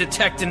 can one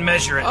detect and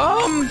measure it?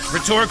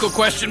 Rhetorical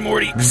question,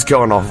 Morty. Just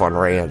going off on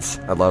rants.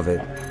 I love it.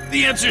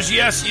 The answer's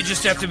yes, you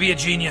just have to be a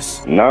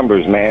genius.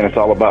 Numbers, man. It's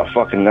all about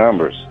fucking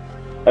numbers.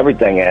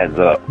 Everything adds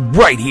up.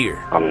 Right here.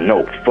 On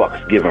No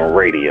Fucks Given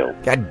Radio.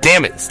 God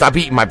damn it. Stop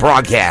eating my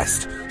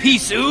broadcast.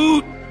 Peace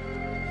out.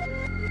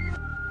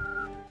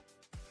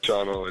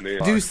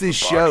 Introduce this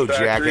show,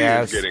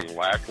 jackass. Is getting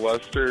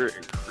lackluster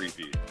and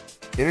creepy.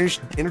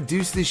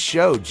 Introduce this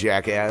show,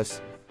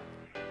 jackass.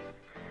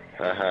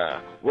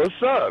 Haha.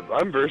 What's up?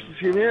 I'm Versus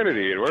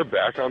Humanity, and we're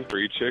back on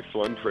Three Chicks,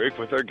 One Prick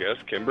with our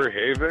guest Kimber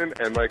Haven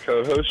and my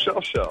co-host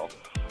Chelle.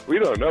 We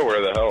don't know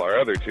where the hell our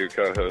other two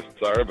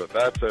co-hosts are, but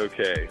that's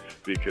okay,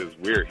 because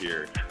we're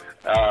here.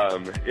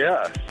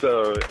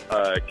 So,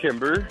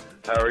 Kimber,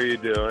 how are you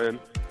doing?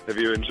 Have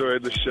you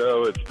enjoyed the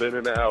show? It's been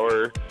an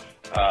hour.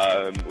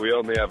 We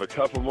only have a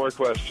couple more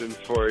questions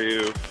for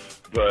you,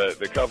 but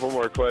the couple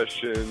more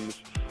questions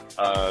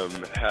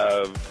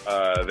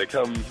they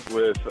come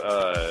with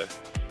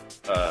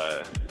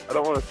I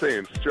don't want to say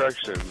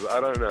instructions. I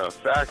don't know.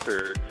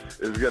 Factor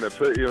is going to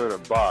put you in a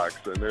box,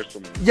 and there's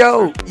some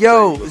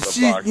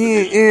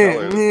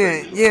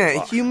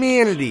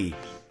humanity.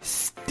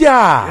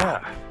 Stop.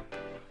 Yeah.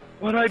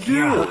 What'd I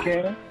do?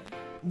 Okay.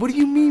 What do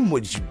you mean?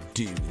 What'd you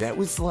do? That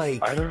was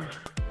like I don't.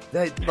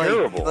 that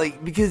Terrible.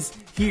 like because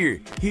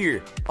here,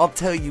 I'll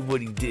tell you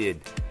what he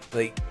did.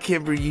 Like,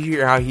 Kimber, you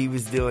hear how he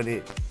was doing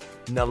it?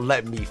 Now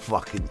let me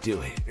fucking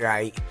do it,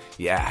 right?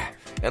 Yeah.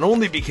 And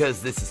only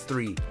because this is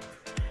three.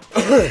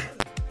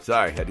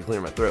 Sorry, had to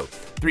clear my throat.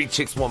 Three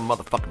chicks, one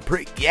motherfucking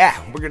prick.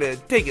 Yeah, we're gonna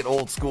take it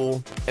old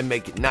school and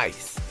make it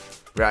nice,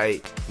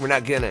 right? We're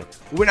not gonna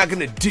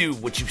do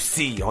what you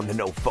see on the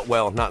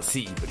not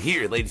see, but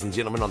here, ladies and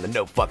gentlemen, on the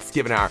No Fucks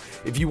Given Hour.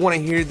 If you want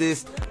to hear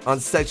this on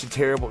such a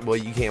terrible, well,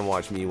 you can't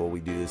watch me while we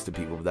do this to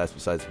people, but that's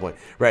besides the point,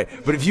 right?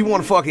 But if you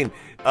want to fucking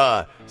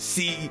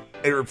see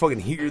or fucking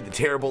hear the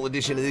terrible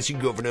edition of this, you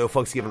can go over to No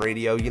Fucks Given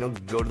Radio. You know,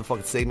 go to the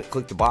fucking segment,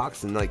 click the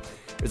box, and like,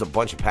 there's a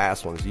bunch of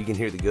past ones. You can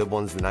hear the good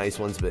ones, the nice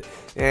ones, but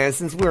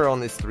since we're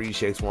on this Three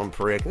Chicks, One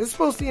Prick, it's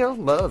supposed to,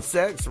 love,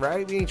 sex,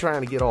 right? We ain't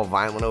trying to get all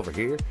violent over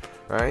here,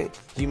 right?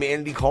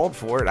 Humanity called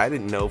for it. I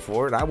didn't know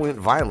for it. I went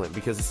violent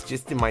because it's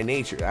just in my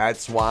nature.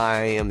 That's why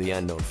I am the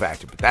unknown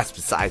factor, but that's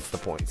besides the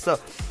point. So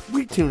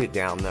we tune it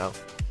down, though,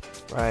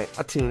 right?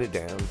 I tune it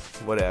down,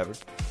 whatever.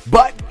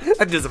 But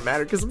that doesn't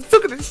matter because I'm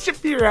still gonna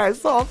ship your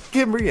ass off,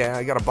 Kimber. Yeah,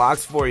 I got a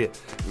box for you,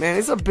 man.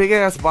 It's a big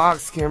ass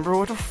box, Kimber.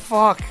 What the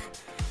fuck?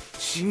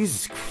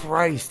 Jesus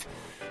Christ.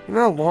 You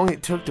know how long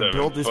it took to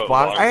build this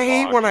box? I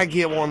hate when I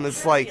get one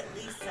that's like,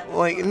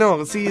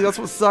 no, see, that's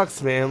what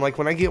sucks, man. Like,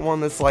 when I get one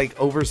that's like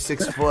over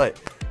 6 foot,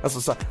 that's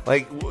what sucks.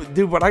 Like,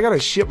 dude, but I gotta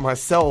ship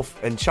myself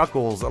and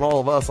Chuckles and all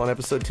of us on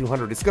episode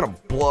 200. It's gonna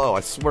blow, I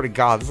swear to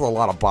God. This is a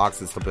lot of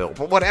boxes to build,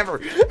 but whatever.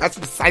 That's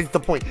besides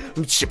the point.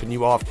 I'm shipping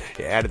you off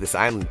to this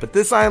island. But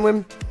this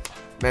island,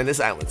 man,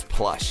 this island's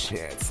plush.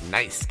 Yeah, it's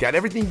nice. Got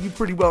everything you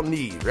pretty well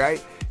need,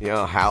 right?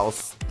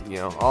 House,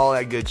 all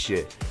that good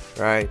shit,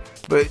 right?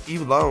 But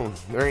you alone,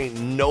 there ain't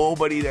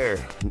nobody there.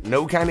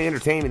 No kind of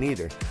entertainment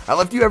either. I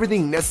left you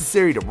everything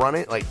necessary to run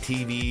it, like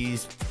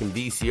TVs,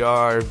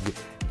 VCR,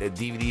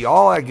 DVD,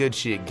 all that good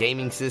shit,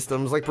 gaming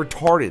systems, like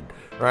retarded,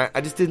 right? I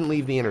just didn't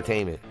leave the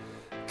entertainment,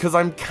 because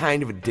I'm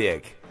kind of a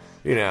dick,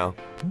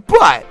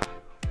 But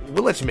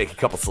we'll let you make a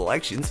couple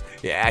selections.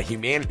 Yeah,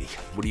 Humanity,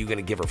 what are you going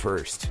to give her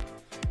first?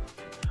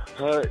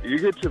 You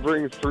get to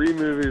bring 3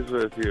 movies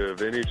with you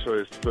of any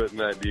choice to put in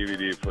that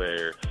DVD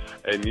player,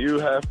 and you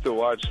have to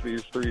watch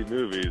these 3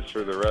 movies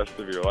for the rest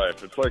of your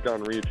life. It's like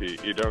on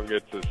repeat. You don't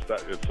get to stop.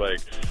 It's like,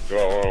 do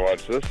I want to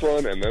watch this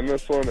one, and then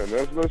this one, and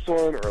then this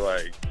one, or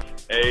like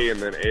A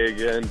and then A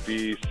again,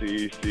 B,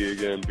 C, C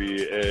again,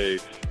 B, A.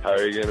 How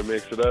are you going to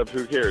mix it up?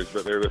 Who cares?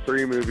 But they're the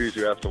 3 movies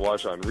you have to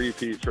watch on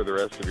repeat for the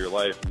rest of your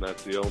life, and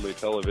that's the only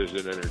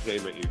television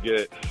entertainment you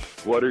get.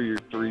 What are your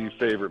 3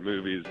 favorite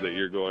movies that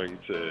you're going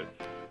to...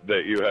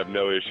 that you have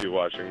no issue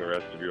watching the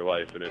rest of your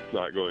life, and it's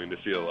not going to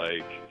feel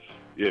like,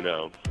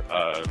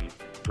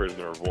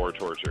 prisoner of war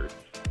torture,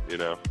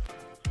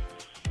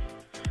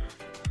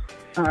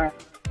 All right.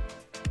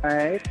 All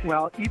right.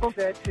 Well, Evil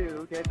Dead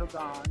 2, Dead Till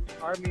Dawn,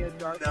 Army of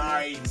Darkness,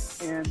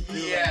 Nice. and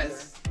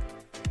Yes.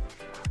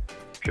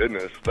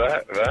 Goodness,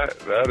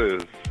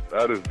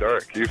 that is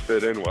dark. You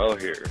fit in well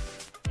here.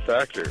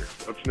 Factor.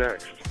 What's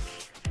next?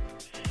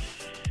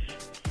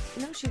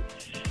 No, she.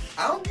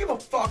 I don't give a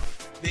fuck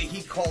that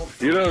he called.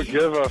 You don't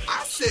give a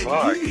I said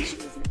fuck. he.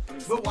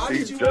 But why He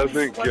did you doesn't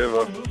only select give a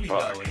one movie,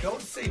 fuck. though? And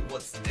don't say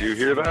what's next. Do you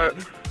hear that?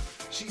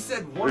 She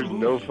said one There's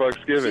movie. no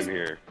fucks given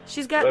here.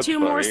 She's got That's 2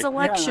 more funny.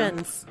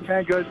 selections.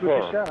 Kind of goes with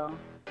Huh. the show.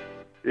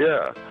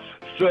 Yeah.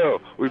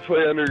 So we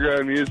play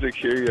underground music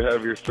here. You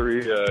have your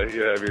 3.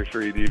 You have your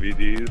 3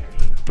 DVDs.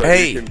 But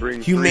Hey, you can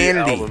bring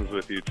humanity. 3 albums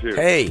with you too.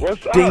 Hey,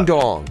 what's ding up?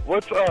 dong.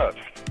 What's up?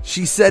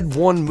 She said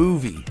 1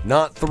 movie,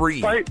 not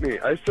 3. Fight me.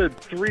 I said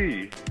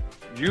 3.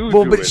 You.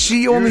 Well, do but it.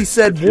 she You- only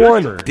said it's your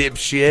 1, turn.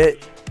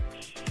 dipshit.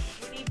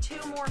 We need 2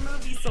 more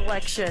movie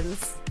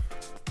selections.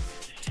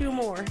 2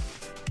 more.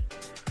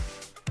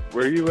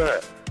 Where you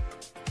at?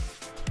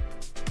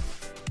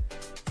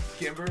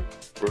 Kimber.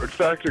 Where'd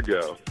Factor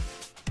go?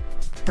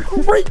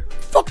 Right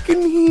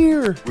fucking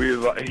here.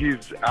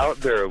 He's out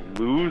there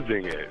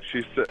losing it.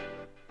 She said.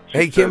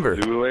 Hey, Kimber.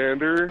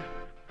 Zoolander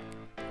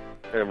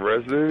and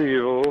Resident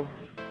Evil.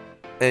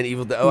 And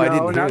Evil Dead. Oh, I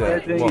didn't hear not that.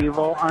 Resident Well,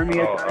 Evil, Army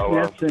of Darkness,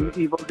 lost and it.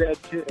 Evil Dead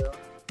 2.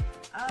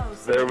 Oh,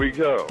 so There we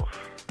go.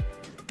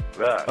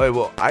 That. Oh,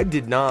 well, I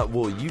did not.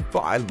 Well,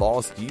 I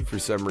lost you for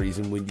some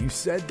reason when you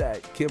said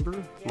that,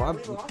 Kimber. yeah,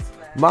 we lost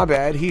that. My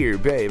bad. Here,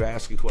 babe,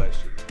 ask a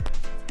question.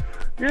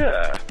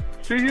 Yeah.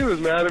 See, you was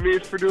mad at me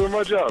for doing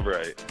my job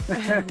right.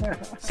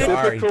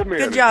 Sorry. Typical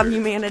Good job, manager.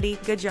 humanity.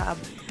 Good job.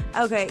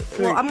 Okay,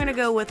 well, I'm going to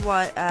go with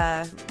what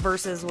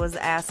Versus was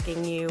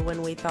asking you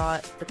when we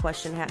thought the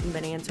question hadn't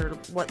been answered.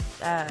 What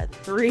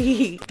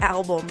 3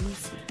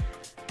 albums,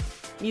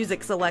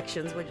 music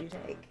selections would you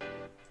take?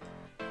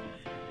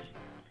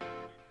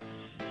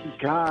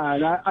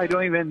 God, I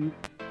don't even.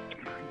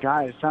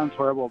 God, it sounds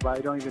horrible, but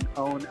I don't even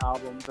own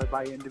albums. I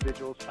buy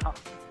individual songs.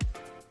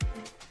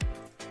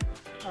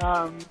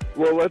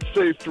 Well, let's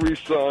say 3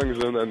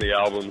 songs and then the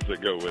albums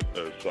that go with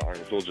those songs.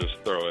 We'll just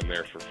throw in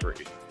there for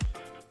free.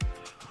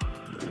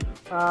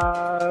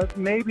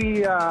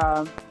 Maybe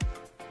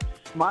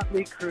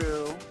Motley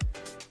Crue.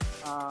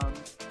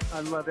 I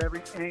love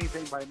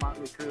anything by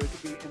Motley Crue. It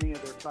could be any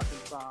of their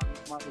fucking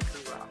songs. Motley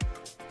Crue rock.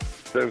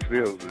 Vince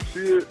Neil's the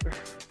shit.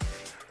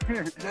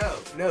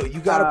 No, you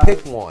gotta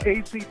pick one.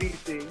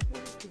 AC/DC.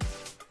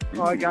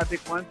 Oh, I gotta pick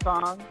one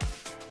song.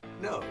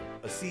 No,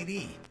 a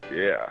CD.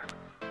 Yeah.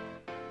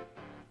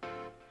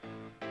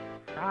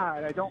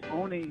 God, I don't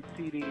own any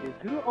CDs.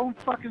 Who owns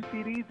fucking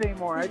CDs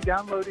anymore? I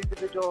download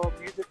individual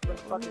music from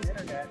the fucking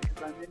internet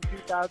because I'm in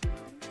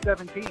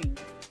 2017.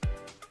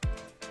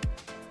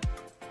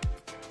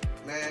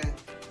 Man.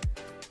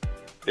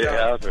 It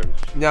happens.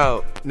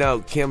 No,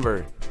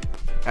 Kimber.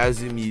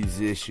 As a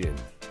musician,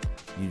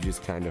 you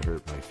just kind of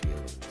hurt my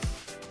feelings.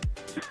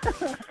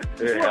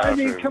 It Well, I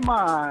mean, happens. come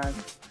on.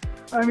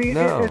 I mean,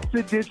 No. it's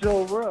the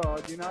digital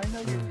world. You know, I know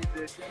you're a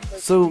musician. But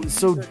So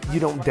CDs are you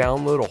don't kind of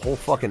download a whole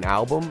fucking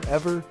album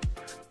ever?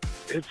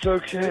 It's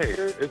okay.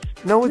 It's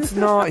No, it's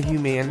not,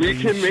 humanity.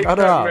 We can make Shut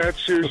that up.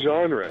 match your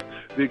genre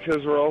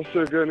because we're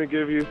also going to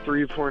give you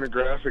 3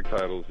 pornographic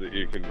titles that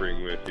you can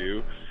bring with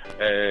you,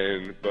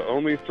 but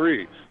only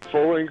 3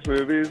 full-length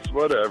movies,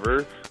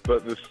 whatever.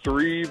 But the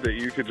 3 that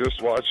you could just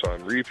watch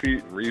on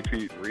repeat.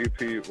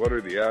 What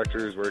are the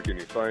actors? Where can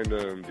you find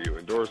them? Do you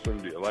endorse them?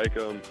 Do you like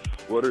them?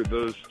 What are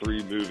those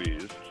 3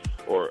 movies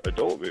or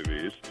adult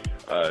movies?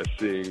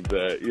 Seeing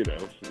that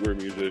we're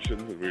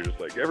musicians and we're just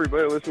like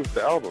everybody listens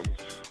to albums.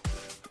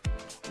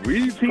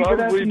 We See, but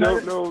probably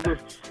that's don't know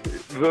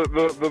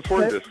the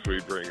porn discs we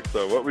bring.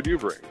 So what would you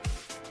bring?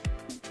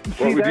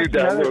 See, What would you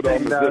that's another download on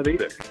thing, the though.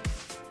 dipstick?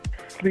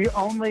 The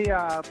only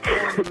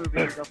porn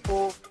movie, the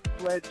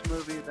full-fledged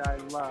movie that I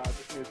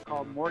love is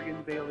called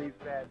Morgan Bailey's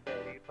Bad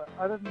Day. But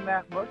other than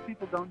that, most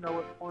people don't know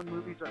what porn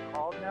movies are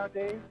called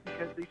nowadays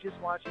because they just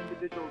watch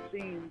individual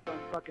scenes on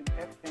fucking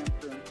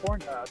Xhamster and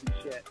Pornhub and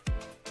shit.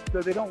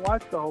 So they don't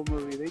watch the whole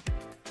movie. They just,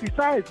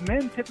 besides,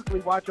 men typically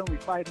watch only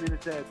 5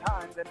 minutes at a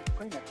time. Then it's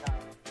cleanup time.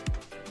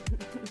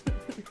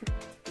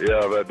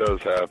 Yeah, that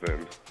does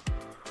happen.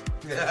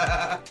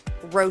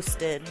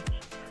 Roasted.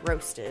 I mean,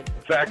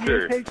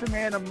 Factor. it takes a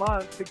man a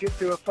month to get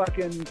through a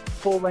fucking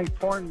full-length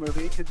porn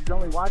movie because he's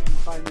only watching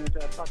 5 minutes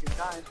at a fucking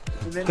time.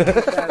 And then he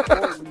gets fast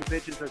forward when the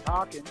bitches are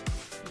talking.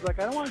 He's like,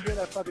 I don't want to hear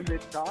that fucking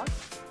bitch talk.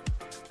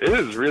 It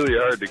is really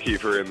hard to keep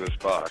her in this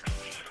box.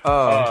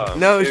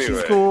 No, Anyway,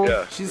 she's cool.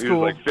 yeah, She's he cool.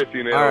 was like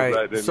 50 nails. All That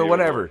right, didn't so even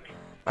whatever. work.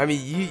 I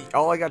mean,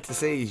 all I got to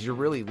say is you're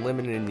really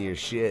limiting your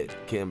shit,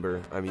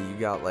 Kimber. I mean, you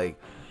got like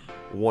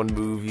 1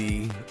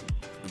 movie,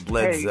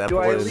 Led Hey, do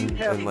I at least Zeppelin,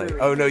 have and like, 3?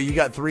 oh no, you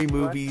got 3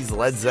 movies,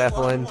 Led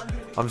Zeppelin.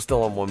 I'm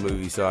still on 1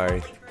 movie,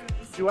 sorry.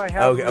 Do I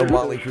have Okay,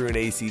 Motley Crue and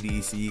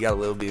AC/DC. You got a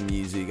little bit of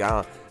music,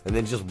 and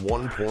then just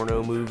 1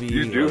 porno movie.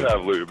 You do like-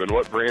 have lube, and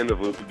what brand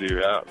of lube do you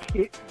have?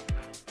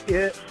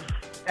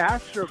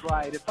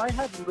 Astroglide. If I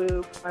had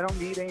lube, I don't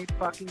need any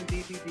fucking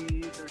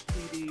DVDs or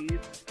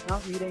CDs. I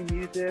don't need any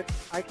music.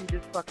 I can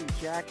just fucking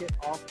jack it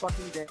all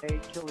fucking day,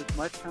 kill as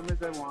much time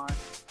as I want,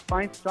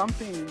 find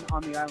something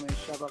on the island and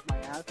shove up my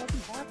ass. I'll be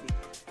happy.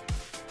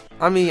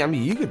 I mean,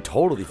 you could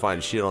totally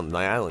find shit on the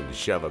island to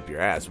shove up your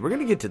ass. We're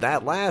gonna get to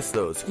that last,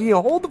 though. So can you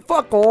hold the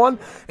fuck on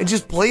and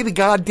just play the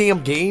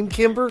goddamn game,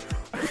 Kimber?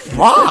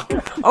 Fuck!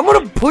 I'm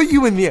gonna put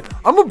you in the...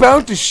 I'm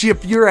about to ship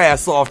your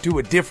ass off to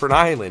a different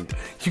island.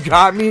 You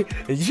got me?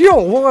 And you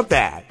don't want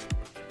that.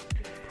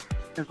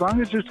 As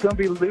long as there's gonna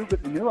be lube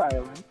at the new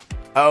island.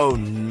 Oh,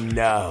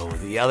 no.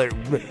 The other...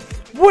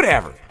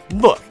 Whatever.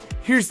 Look,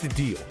 here's the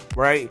deal,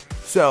 right?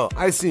 So,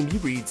 I assume you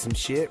read some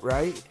shit,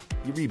 right?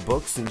 You read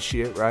books and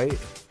shit, right?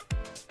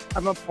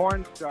 I'm a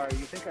porn star. You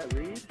think I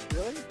read?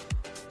 Really?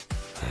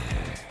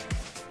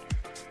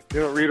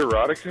 You don't read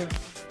erotica?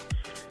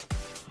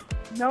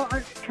 No,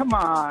 come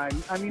on.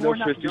 I mean, No we're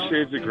not 50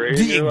 Shades of Grey.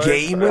 Do you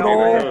game at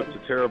all? I know it's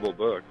a terrible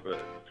book,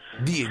 but...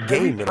 Do you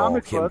game at all,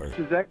 Kimber?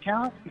 Does that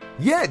count?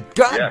 Yeah,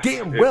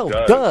 goddamn well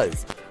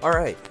does. All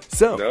right,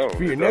 so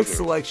for your next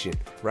selection,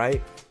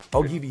 right,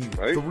 I'll give you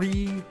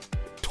 3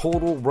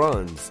 total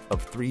runs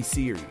of 3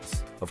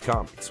 series of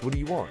comics. What do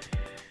you want?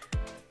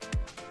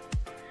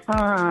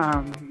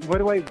 What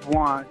do I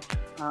want?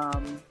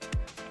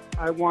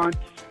 I want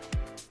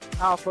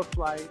Alpha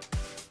Flight.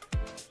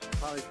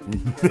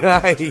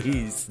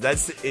 Nice.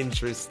 That's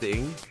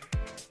interesting.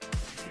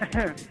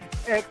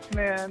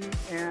 X-Men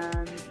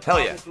and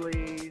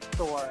probably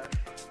Thor. All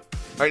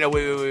right, no,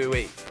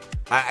 wait.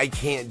 I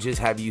can't just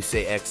have you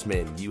say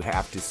X-Men. You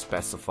have to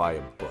specify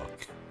a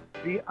book.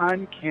 The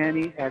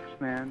Uncanny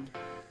X-Men.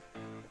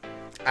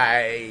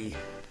 I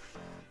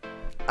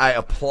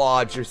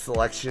applaud your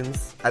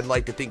selections. I'd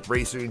like to think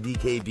Racer and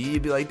DKB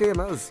would be like, damn,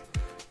 that's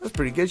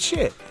pretty good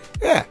shit.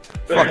 Yeah,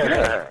 fuck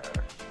yeah.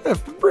 Yeah,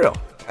 for real.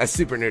 That's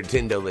Super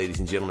Nintendo, ladies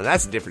and gentlemen.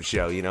 That's a different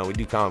show, you know. We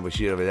do comic book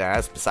shit over there.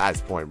 That's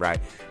besides the point, right?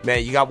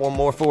 Man, you got one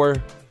more for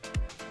her?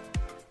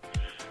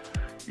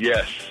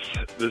 Yes.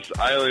 This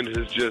island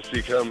has just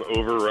become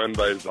overrun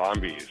by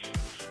zombies.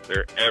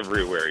 They're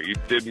everywhere. You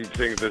didn't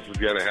think this was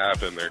going to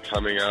happen. They're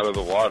coming out of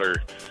the water,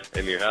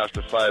 and you have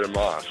to fight them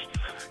off.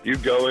 You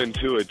go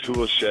into a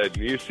tool shed,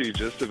 and you see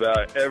just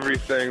about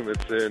everything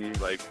that's in,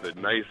 like, the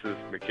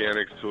nicest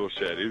mechanic's tool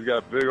shed. He's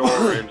got big old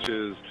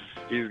wrenches.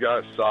 He's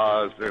got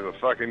saws. There's a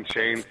fucking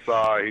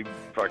chainsaw. He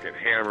fucking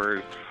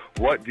hammers.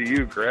 What do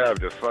you grab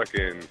to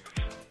fucking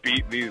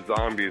beat these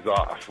zombies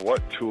off?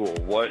 What tool?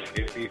 What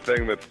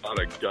anything that's not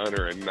a gun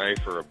or a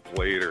knife or a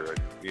blade or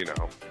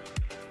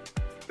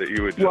that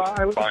you would just Well,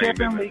 I would find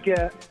definitely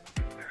get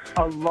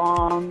a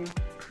long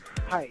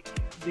pike,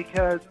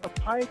 because a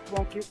pike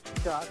won't get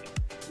stuck.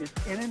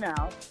 It's in and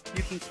out.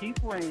 You can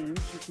keep range.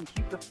 You can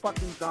keep the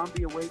fucking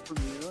zombie away from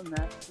you, and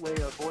that way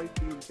avoid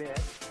being bit.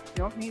 You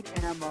don't need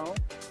ammo.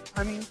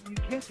 I mean, you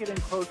can't get in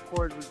close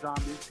quarters with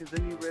zombies, because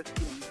then you risk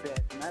getting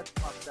bit, and that's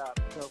fucked up.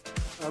 So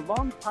a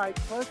long pike,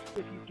 plus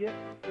if you get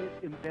it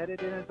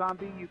embedded in a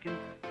zombie, you can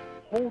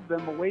hold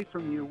them away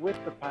from you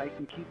with the pike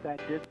and keep that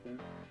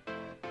distance.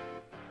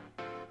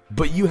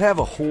 But you have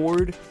a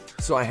horde,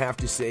 so I have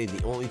to say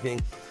the only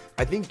thing...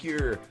 I think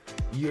your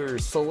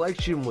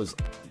selection was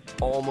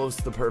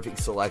almost the perfect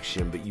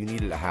selection, but you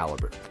needed a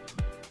halibut.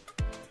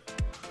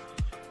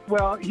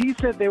 Well, he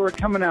said they were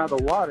coming out of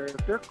the water.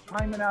 If they're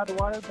climbing out of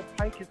the water, the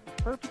pike is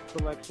the perfect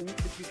selection,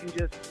 because you can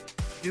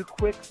just do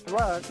quick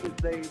thrusts as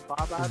they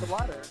bob out of the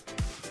water.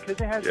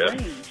 Because it has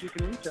range, you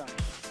can reach them.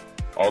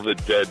 all the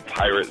dead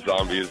pirate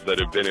zombies that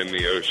have been in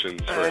the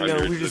oceans for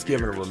hundreds of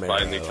years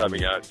finally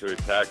coming out to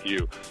attack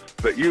you.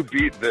 But you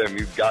beat them,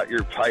 you got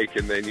your pike,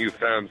 and then you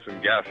found some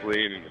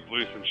gasoline and you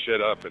blew some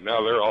shit up, and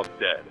now they're all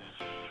dead.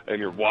 And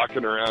you're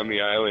walking around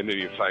the island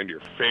and you find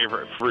your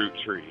favorite fruit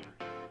tree.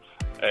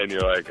 And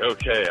you're like,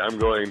 okay, I'm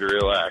going to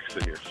relax.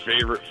 And your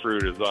favorite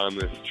fruit is on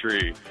this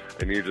tree.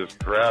 And you just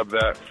grab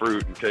that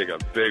fruit and take a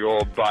big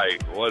old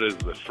bite. What is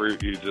the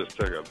fruit you just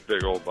took a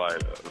big old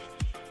bite of?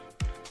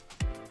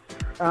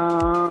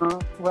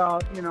 Well,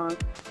 you know,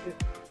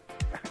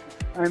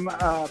 I'm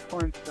a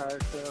porn star,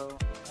 so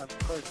of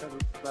course I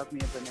would love me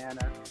a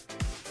banana.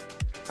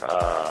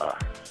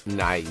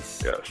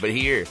 Nice. Yes. But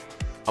here,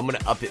 I'm going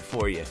to up it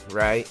for you,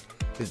 right?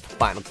 This is the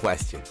final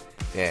question.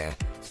 Yeah.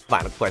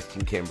 Final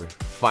question, Kimber.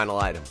 Final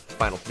item.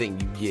 Final thing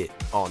you get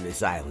on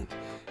this island.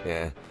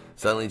 Yeah.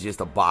 Suddenly just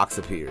a box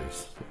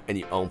appears, and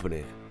you open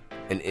it,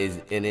 and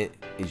in it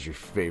is your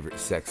favorite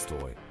sex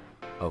toy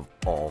of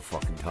all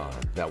fucking time.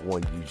 That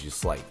one you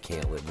just, like,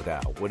 can't live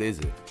without. What is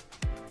it?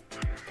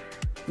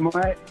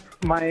 God,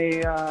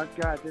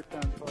 this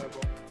sounds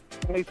horrible.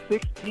 My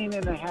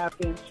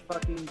 16.5-inch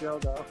fucking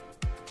dildo.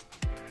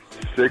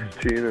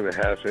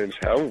 16.5-inch.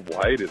 How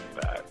wide is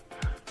that?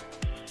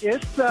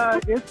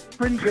 It's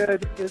pretty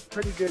good. It's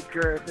pretty good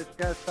girth. It's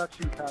got a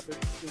suction cup.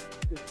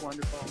 It's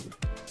wonderful.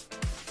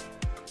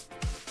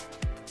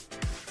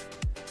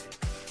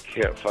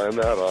 Can't find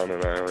that on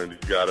an island.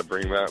 You got to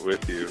bring that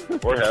with you,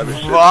 or have it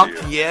shipped Fuck to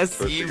you. yes,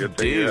 That's you a good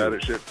thing do. you had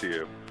it shipped to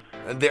you.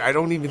 I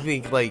don't even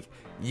think, like,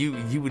 you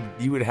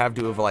would have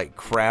to have like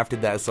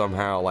crafted that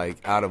somehow like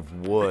out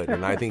of wood,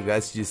 and I think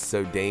that's just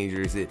so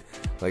dangerous.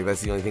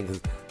 That's the only thing.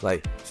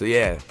 So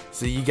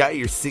you got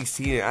your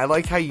 16. I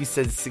like how you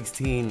said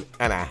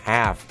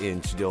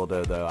 16.5-inch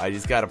dildo though. I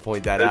just got to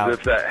point that out. As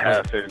if that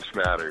half-inch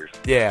matters.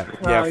 Yeah,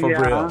 for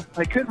real.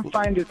 I couldn't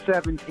find it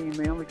 17.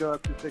 They only go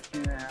up to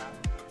 16.5.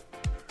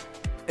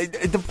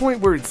 At the point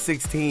where it's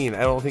 16,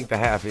 I don't think the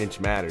half-inch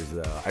matters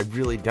though. I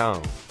really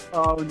don't.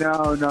 Oh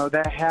no,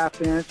 that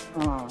half-inch.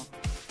 Oh.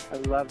 I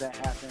love that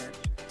half-inch.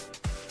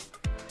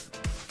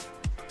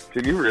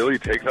 Can you really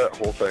take that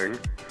whole thing?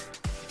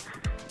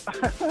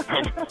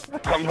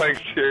 I'm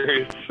like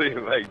seriously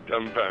like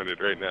dumbfounded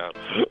right now.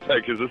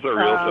 Like, is this a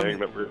real thing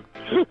that we're?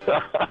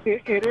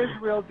 it is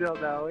real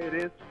dildo. It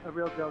is a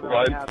real dildo.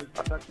 I have it's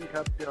a suction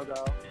cup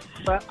dildo,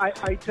 but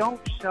I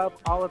don't shove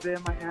all of it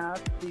in my ass.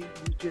 See, you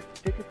just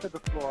stick it to the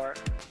floor,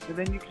 and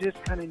then you can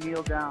just kind of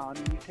kneel down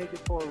and you take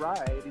it for a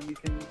ride, and you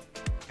can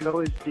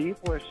go as deep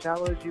or as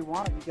shallow as you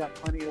want. You got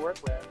plenty to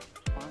work with. It's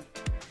fine.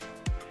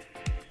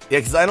 Yeah,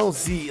 because I don't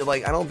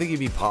think it'd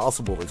be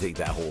possible to take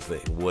that whole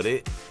thing, would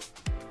it?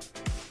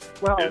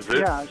 Well,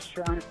 yeah,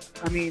 sure.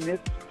 I mean,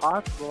 it's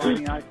possible. I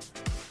mean, I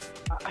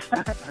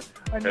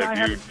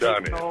have you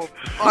done it?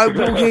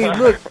 Okay,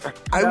 look,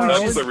 I would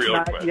that's just the real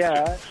question.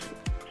 Yeah.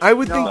 I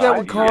would think that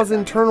would cause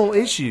internal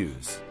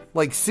issues.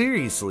 Like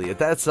seriously, if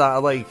that's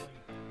like,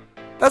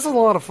 that's a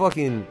lot of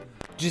fucking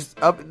just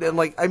up.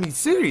 Like, I mean,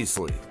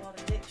 seriously.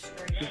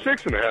 She's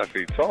 6.5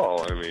 feet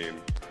tall. I mean,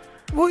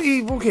 well,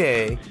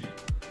 okay.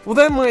 Well,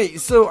 that might.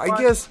 So I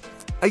guess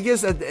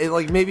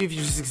like maybe if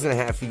you're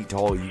 6.5 feet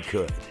tall, you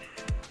could.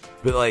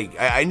 But like,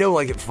 I know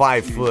like at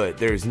 5 foot,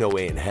 there's no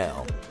way in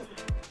hell.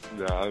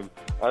 No,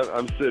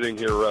 I'm sitting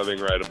here rubbing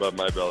right above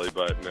my belly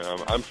button.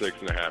 I'm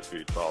 6.5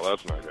 feet tall.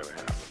 That's not gonna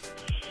happen.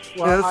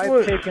 Well,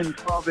 I've taken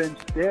 12-inch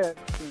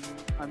dicks, and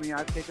I mean,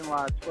 I've taken a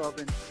lot of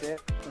 12-inch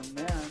dicks from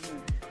men,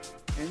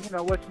 and you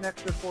know what's an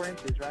extra 4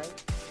 inches, right?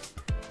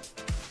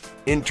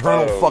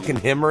 Internal fucking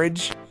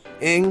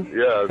hemorrhage-ing?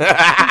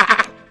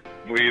 Yeah.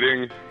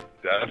 Bleeding,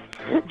 death.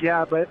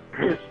 Yeah, but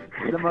it's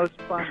the most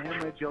fun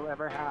hemorrhage you'll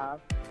ever have.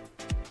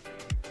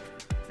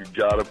 You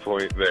got a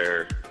point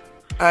there.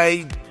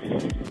 I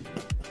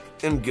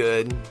am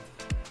good.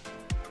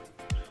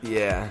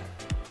 Yeah.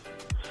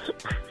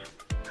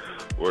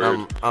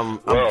 Word. I'm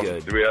well,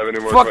 good. Do we have any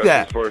more Fuck questions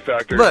that. for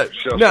Factor? Look,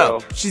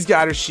 Shell. She's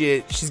got her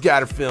shit. She's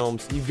got her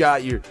films. You've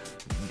got your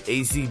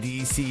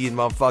AC/DC and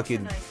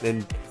motherfucking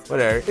and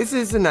whatever. It's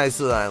a nice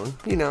little island,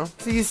 you know.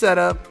 So you set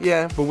up,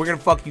 yeah. But we're gonna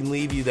fucking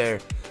leave you there,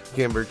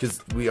 Kimber, because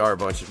we are a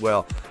bunch of.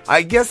 Well,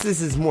 I guess this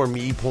is more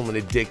me pulling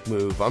a dick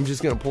move. I'm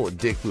just gonna pull a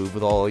dick move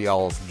with all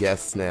y'all's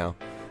guests now.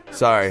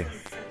 Sorry.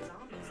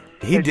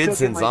 He did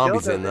send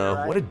zombies in though.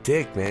 Right? What a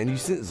dick, man! You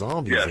sent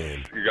zombies in.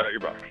 Yes, you got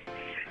your box.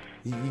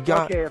 You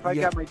got. Okay, if I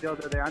got my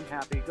dildo there, I'm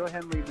happy. Go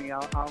ahead and leave me.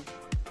 I'll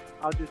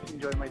just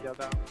enjoy my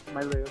dildo,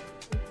 my lube.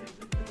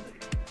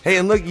 Hey,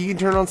 and look, you can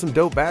turn on some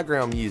dope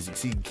background music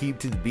so you can keep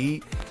to the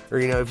beat, or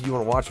you know, if you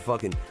want to watch a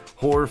fucking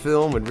horror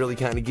film and really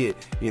kind of get,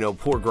 you know,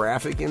 poor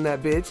graphic in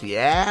that bitch.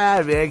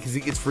 Yeah, man, because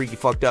it gets freaky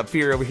fucked up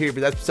here over here. But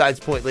that's besides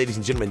the point, ladies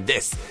and gentlemen.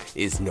 This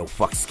is No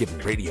Fucks Given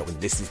Radio,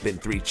 and this has been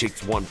 3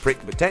 chicks, 1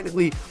 prick. But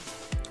technically,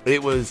 it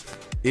was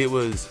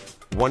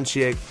 1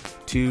 chick,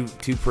 two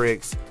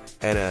pricks,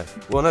 and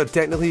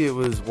technically it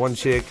was 1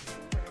 chick.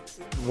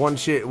 1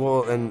 chick,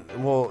 well, I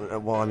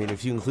mean,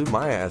 if you include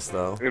my ass,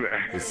 though,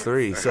 it's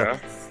 3. So,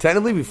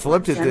 technically, we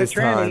flipped it this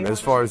time as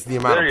far as the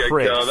amount of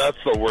pricks. There you go, that's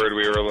the word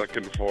we were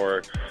looking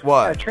for.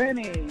 What? A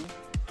tranny.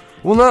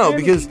 Well, no,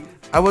 because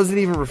I wasn't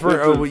even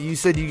referring, well, you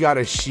said you got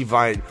a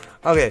Shivine.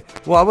 Okay,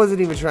 well, I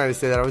wasn't even trying to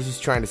say that. I was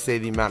just trying to say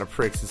the amount of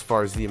pricks as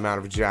far as the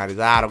amount of vaginas.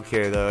 I don't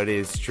care, though. It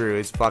is true.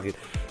 It's fucking,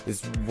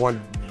 it's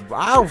one,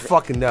 I don't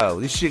fucking know.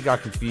 This shit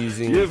got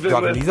confusing.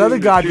 These other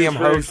goddamn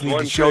hosts need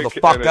to show the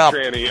fuck up.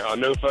 On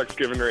No Fucks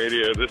Given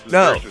Radio, this is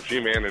versus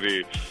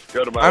humanity.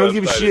 Go to my I don't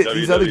give a shit.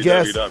 These other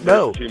guests,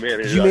 no.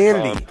 Humanity.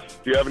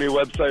 Do you have any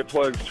website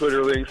plugs,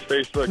 Twitter links,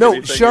 Facebook? No,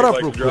 shut up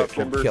real quick.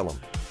 We'll kill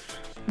them.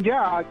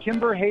 Yeah,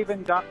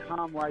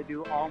 KimberHaven.com, where I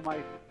do all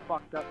my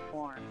fucked up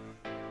porn.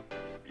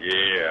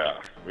 Yeah,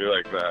 we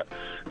like that.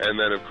 And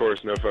then, of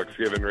course,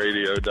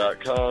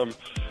 NoFucksGivenRadio.com.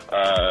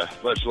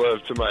 Much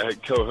love to my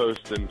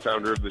co-host and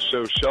founder of the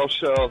show,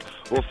 Chelle.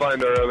 We'll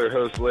find our other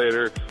hosts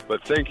later.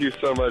 But thank you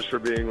so much for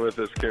being with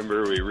us,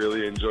 Kimber. We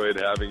really enjoyed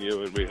having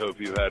you, and we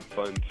hope you had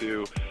fun,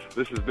 too.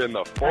 This has been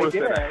the 4th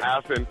and a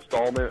half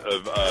installment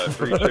of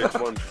 3 Chicks,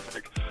 1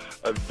 Prick.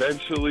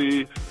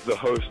 Eventually, the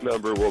host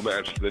number will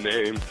match the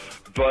name.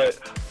 But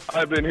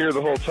I've been here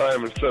the whole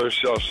time, and so is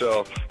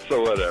Chelle.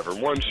 So whatever.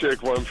 1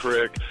 chick, 1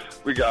 prick.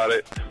 We got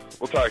it.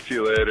 We'll talk to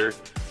you later.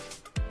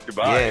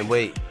 Goodbye. Yeah, and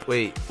wait.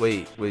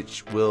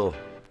 Which will,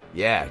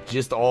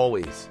 just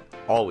always,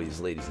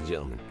 ladies and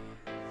gentlemen,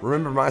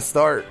 remember my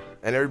start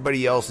and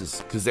everybody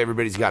else's, because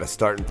everybody's got a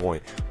starting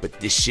point. But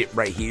this shit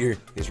right here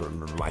is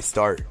Remember My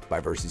Start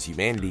by Versus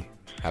Humanity.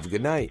 Have a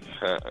good night.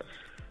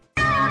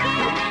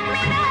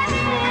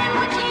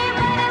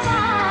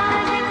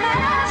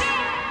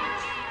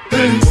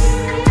 Hey,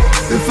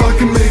 if I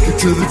can make it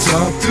to the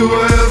top, do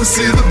I ever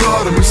see the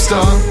bottom or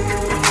stop?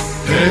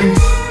 Hey,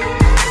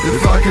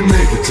 if I can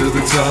make it to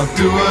the top,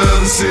 do I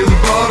ever see the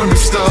bottom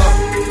or stop?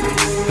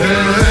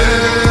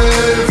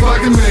 Hey, if I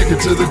can make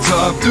it to the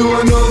top, do I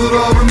know that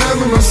I'll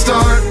remember my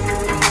start?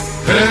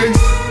 Hey,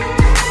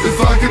 if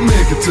I can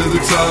make it to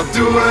the top,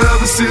 do I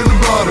ever see the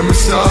bottom or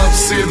stop?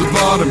 See the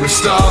bottom or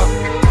stop?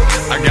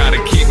 I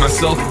gotta keep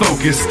myself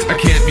focused, I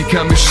can't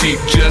become a sheep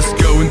just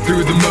going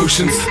through the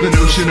motions. The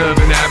notion of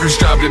an average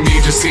job to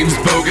me just seems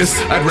bogus.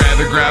 I'd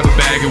rather grab a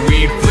bag of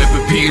weed, flip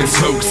a pea and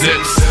smoke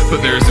zips. But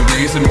there's a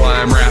reason why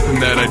I'm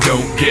rapping that I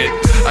don't get.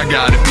 I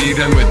gotta be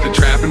done with the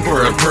trapping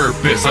for a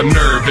purpose. I'm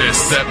nervous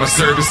that my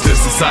service to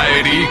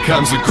society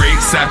comes with great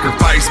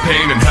sacrifice,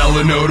 pain and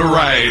hella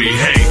notoriety.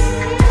 Hey,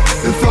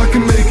 if I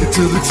can make it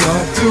to the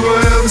top, do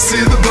I ever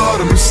see the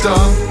bottom or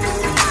stop?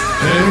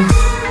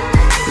 Hey,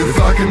 if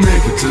I can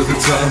make it to the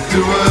top, do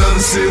I ever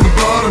see the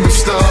bottom or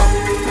stop?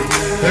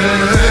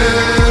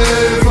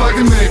 Hey, if I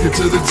can make it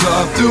to the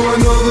top, do I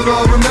know that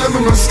I'll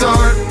remember my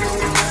start?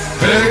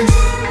 Hey,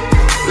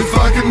 if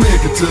I can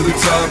make it to the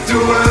top, do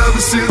I ever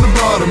see the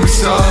bottom or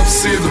stop?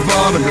 See the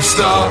bottom or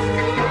stop?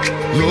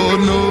 Lord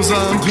knows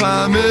I'm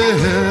climbing,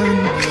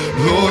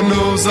 Lord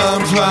knows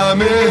I'm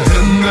climbing.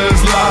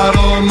 There's light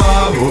on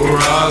my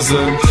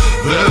horizon,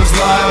 there's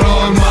light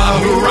on my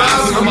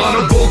horizon. I'm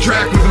on a bull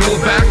track with an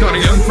old back on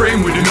a young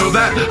frame, would you know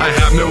that? I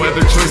have no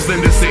other choice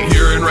than to sit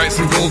here and write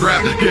some gold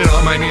rap. Get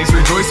on my knees,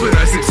 rejoice when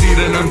I succeed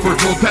in an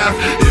unforetold path.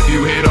 If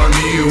you hate on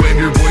me, you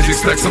and your boys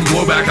expect some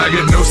blowback. I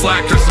get no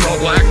slack, dressed in all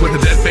black with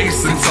a dead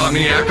face.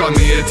 Insomniac on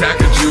the attack,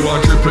 a Jew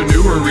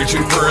entrepreneur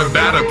reaching for a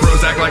bat. A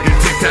Prozac like a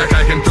Tic Tac,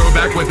 I can throw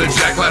back with a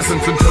jack glass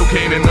and some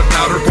cocaine in the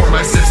powder form.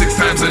 I sip 6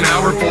 times an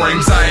hour for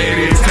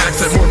anxiety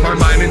attacks. I morph my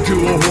mind into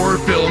a horror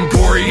film,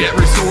 gory yet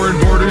restored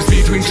borders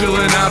between chill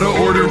and out of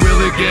order.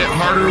 Will it get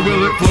harder?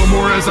 Will it flow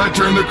more as I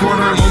turn the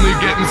corner? I'm only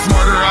getting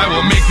smarter, I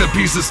will make the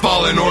pieces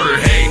fall in order.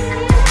 Hey,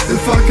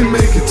 if I can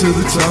make it to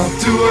the top,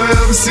 do I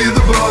ever see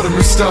the bottom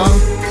or stop?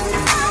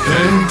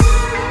 Hey,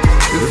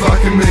 if I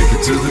can make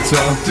it to the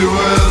top, do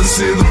I ever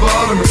see the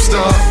bottom or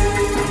stop?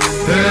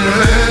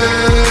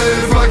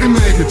 Hey, if I can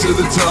make it to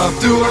the top,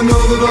 do I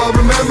know that I'll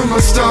remember my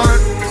start?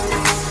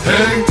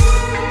 Hey,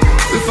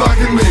 if I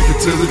can make it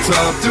to the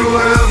top, do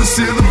I ever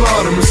see the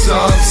bottom or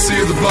stop? See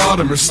the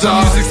bottom or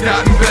stop? Music's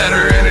gotten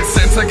better, and it's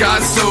since I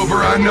got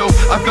sober. I know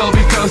I fell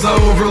because I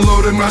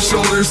overloaded my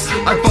shoulders.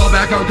 I fall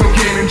back on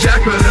cocaine and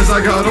Jack, but as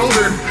I got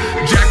older,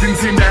 Jack didn't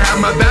seem to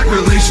have my back,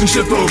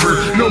 relationship over.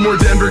 No more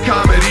Denver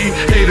comedy,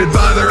 hated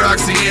by the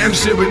Roxanne.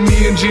 Shit with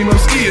me and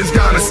G-Mo-Ski has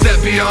gone a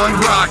step beyond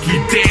Rocky,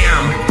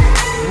 damn.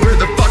 Where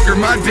the fuck are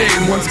my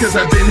damn ones? Cause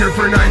I've been here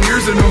for 9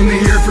 years and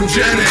only hear from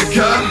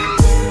Jenica.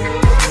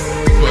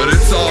 But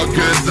it's all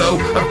good though,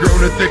 I've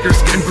grown a thicker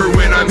skin for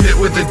when I'm hit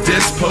with a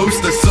disc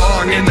post. A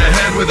song in the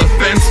head with a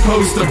fence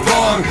post, a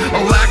bong.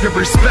 A lack of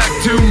respect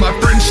to my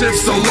friendship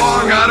so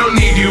long. I don't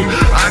need you,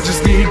 I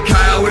just need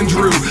Kyle and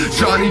Drew,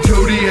 Johnny,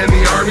 Cody, and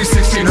the Army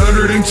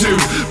 1602.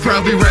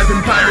 Proudly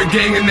repping pirate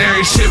gang and there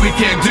ain't shit we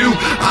can't do.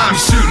 I'm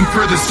shooting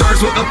for the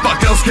stars, what the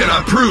fuck else can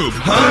I prove,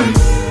 huh?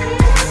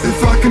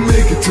 If I can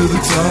make it to the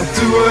top,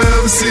 do I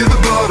ever see the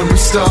bottom or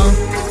stop?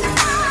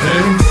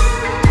 Hey,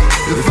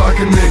 if I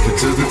can make it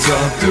to the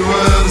top, do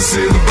I ever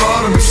see the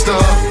bottom or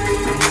stop?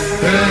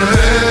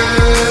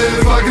 Hey,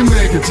 if I can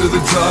make it to the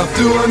top,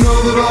 do I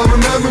know that I'll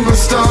remember my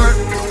start?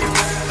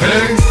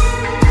 Hey,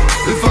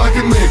 if I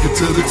can make it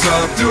to the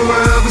top, do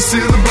I ever see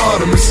the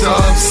bottom or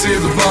stop? See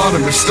the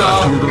bottom or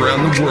stop? I toured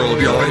around the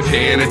world, y'all ain't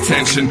paying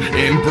attention.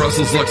 In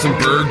Brussels,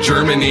 Luxembourg,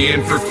 Germany,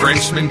 and for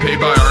Frenchmen paid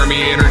by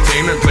Army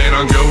Entertainment. Plan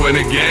on going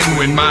again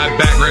when my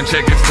background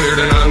check gets cleared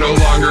and I'm no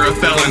longer a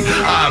felon.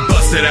 I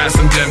busted ass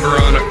in Denver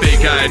on a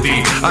fake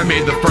ID. I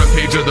made the front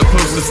page of the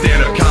Post of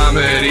stand-up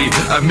comedy.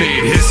 I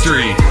made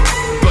history,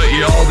 but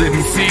y'all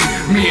didn't see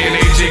me and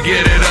AJ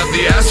get it up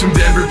the ass from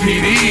Denver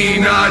PD.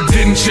 Nah,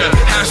 didn't ya?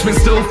 Hashman's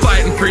still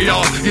fighting for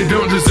y'all. You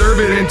don't deserve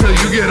it until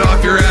you get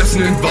off your ass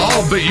and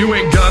involved, but you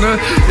ain't gonna.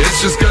 It's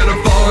just gonna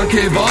fall and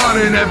cave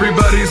on, and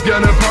everybody's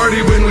gonna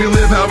party when we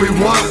live how we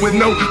want, with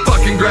no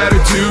fucking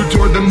gratitude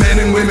toward the men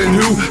and women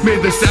who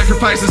made the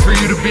sacrifices for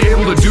you to be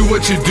able to do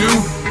what you do.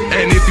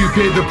 And if you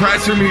paid the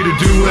price for me to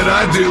do what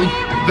I do,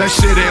 that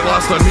shit ain't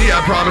lost on me, I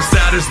promise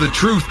that is the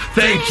truth.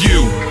 Thank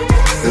you.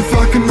 If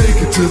I can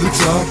make it to the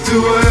top, do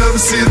I ever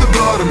see the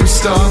bottom or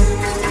stop?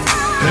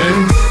 Hey,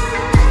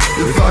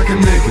 if I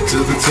can make it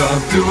to the top,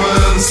 do I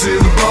ever see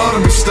the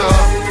bottom or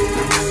stop?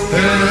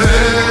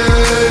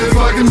 Hey, if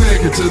I can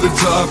make it to the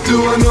top, do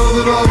I know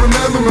that I'll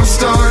remember my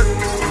start?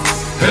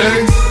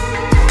 Hey,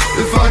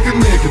 if I can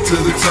make it to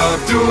the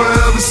top, do I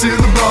ever see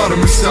the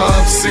bottom or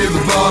stop? See the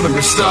bottom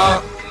or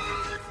stop?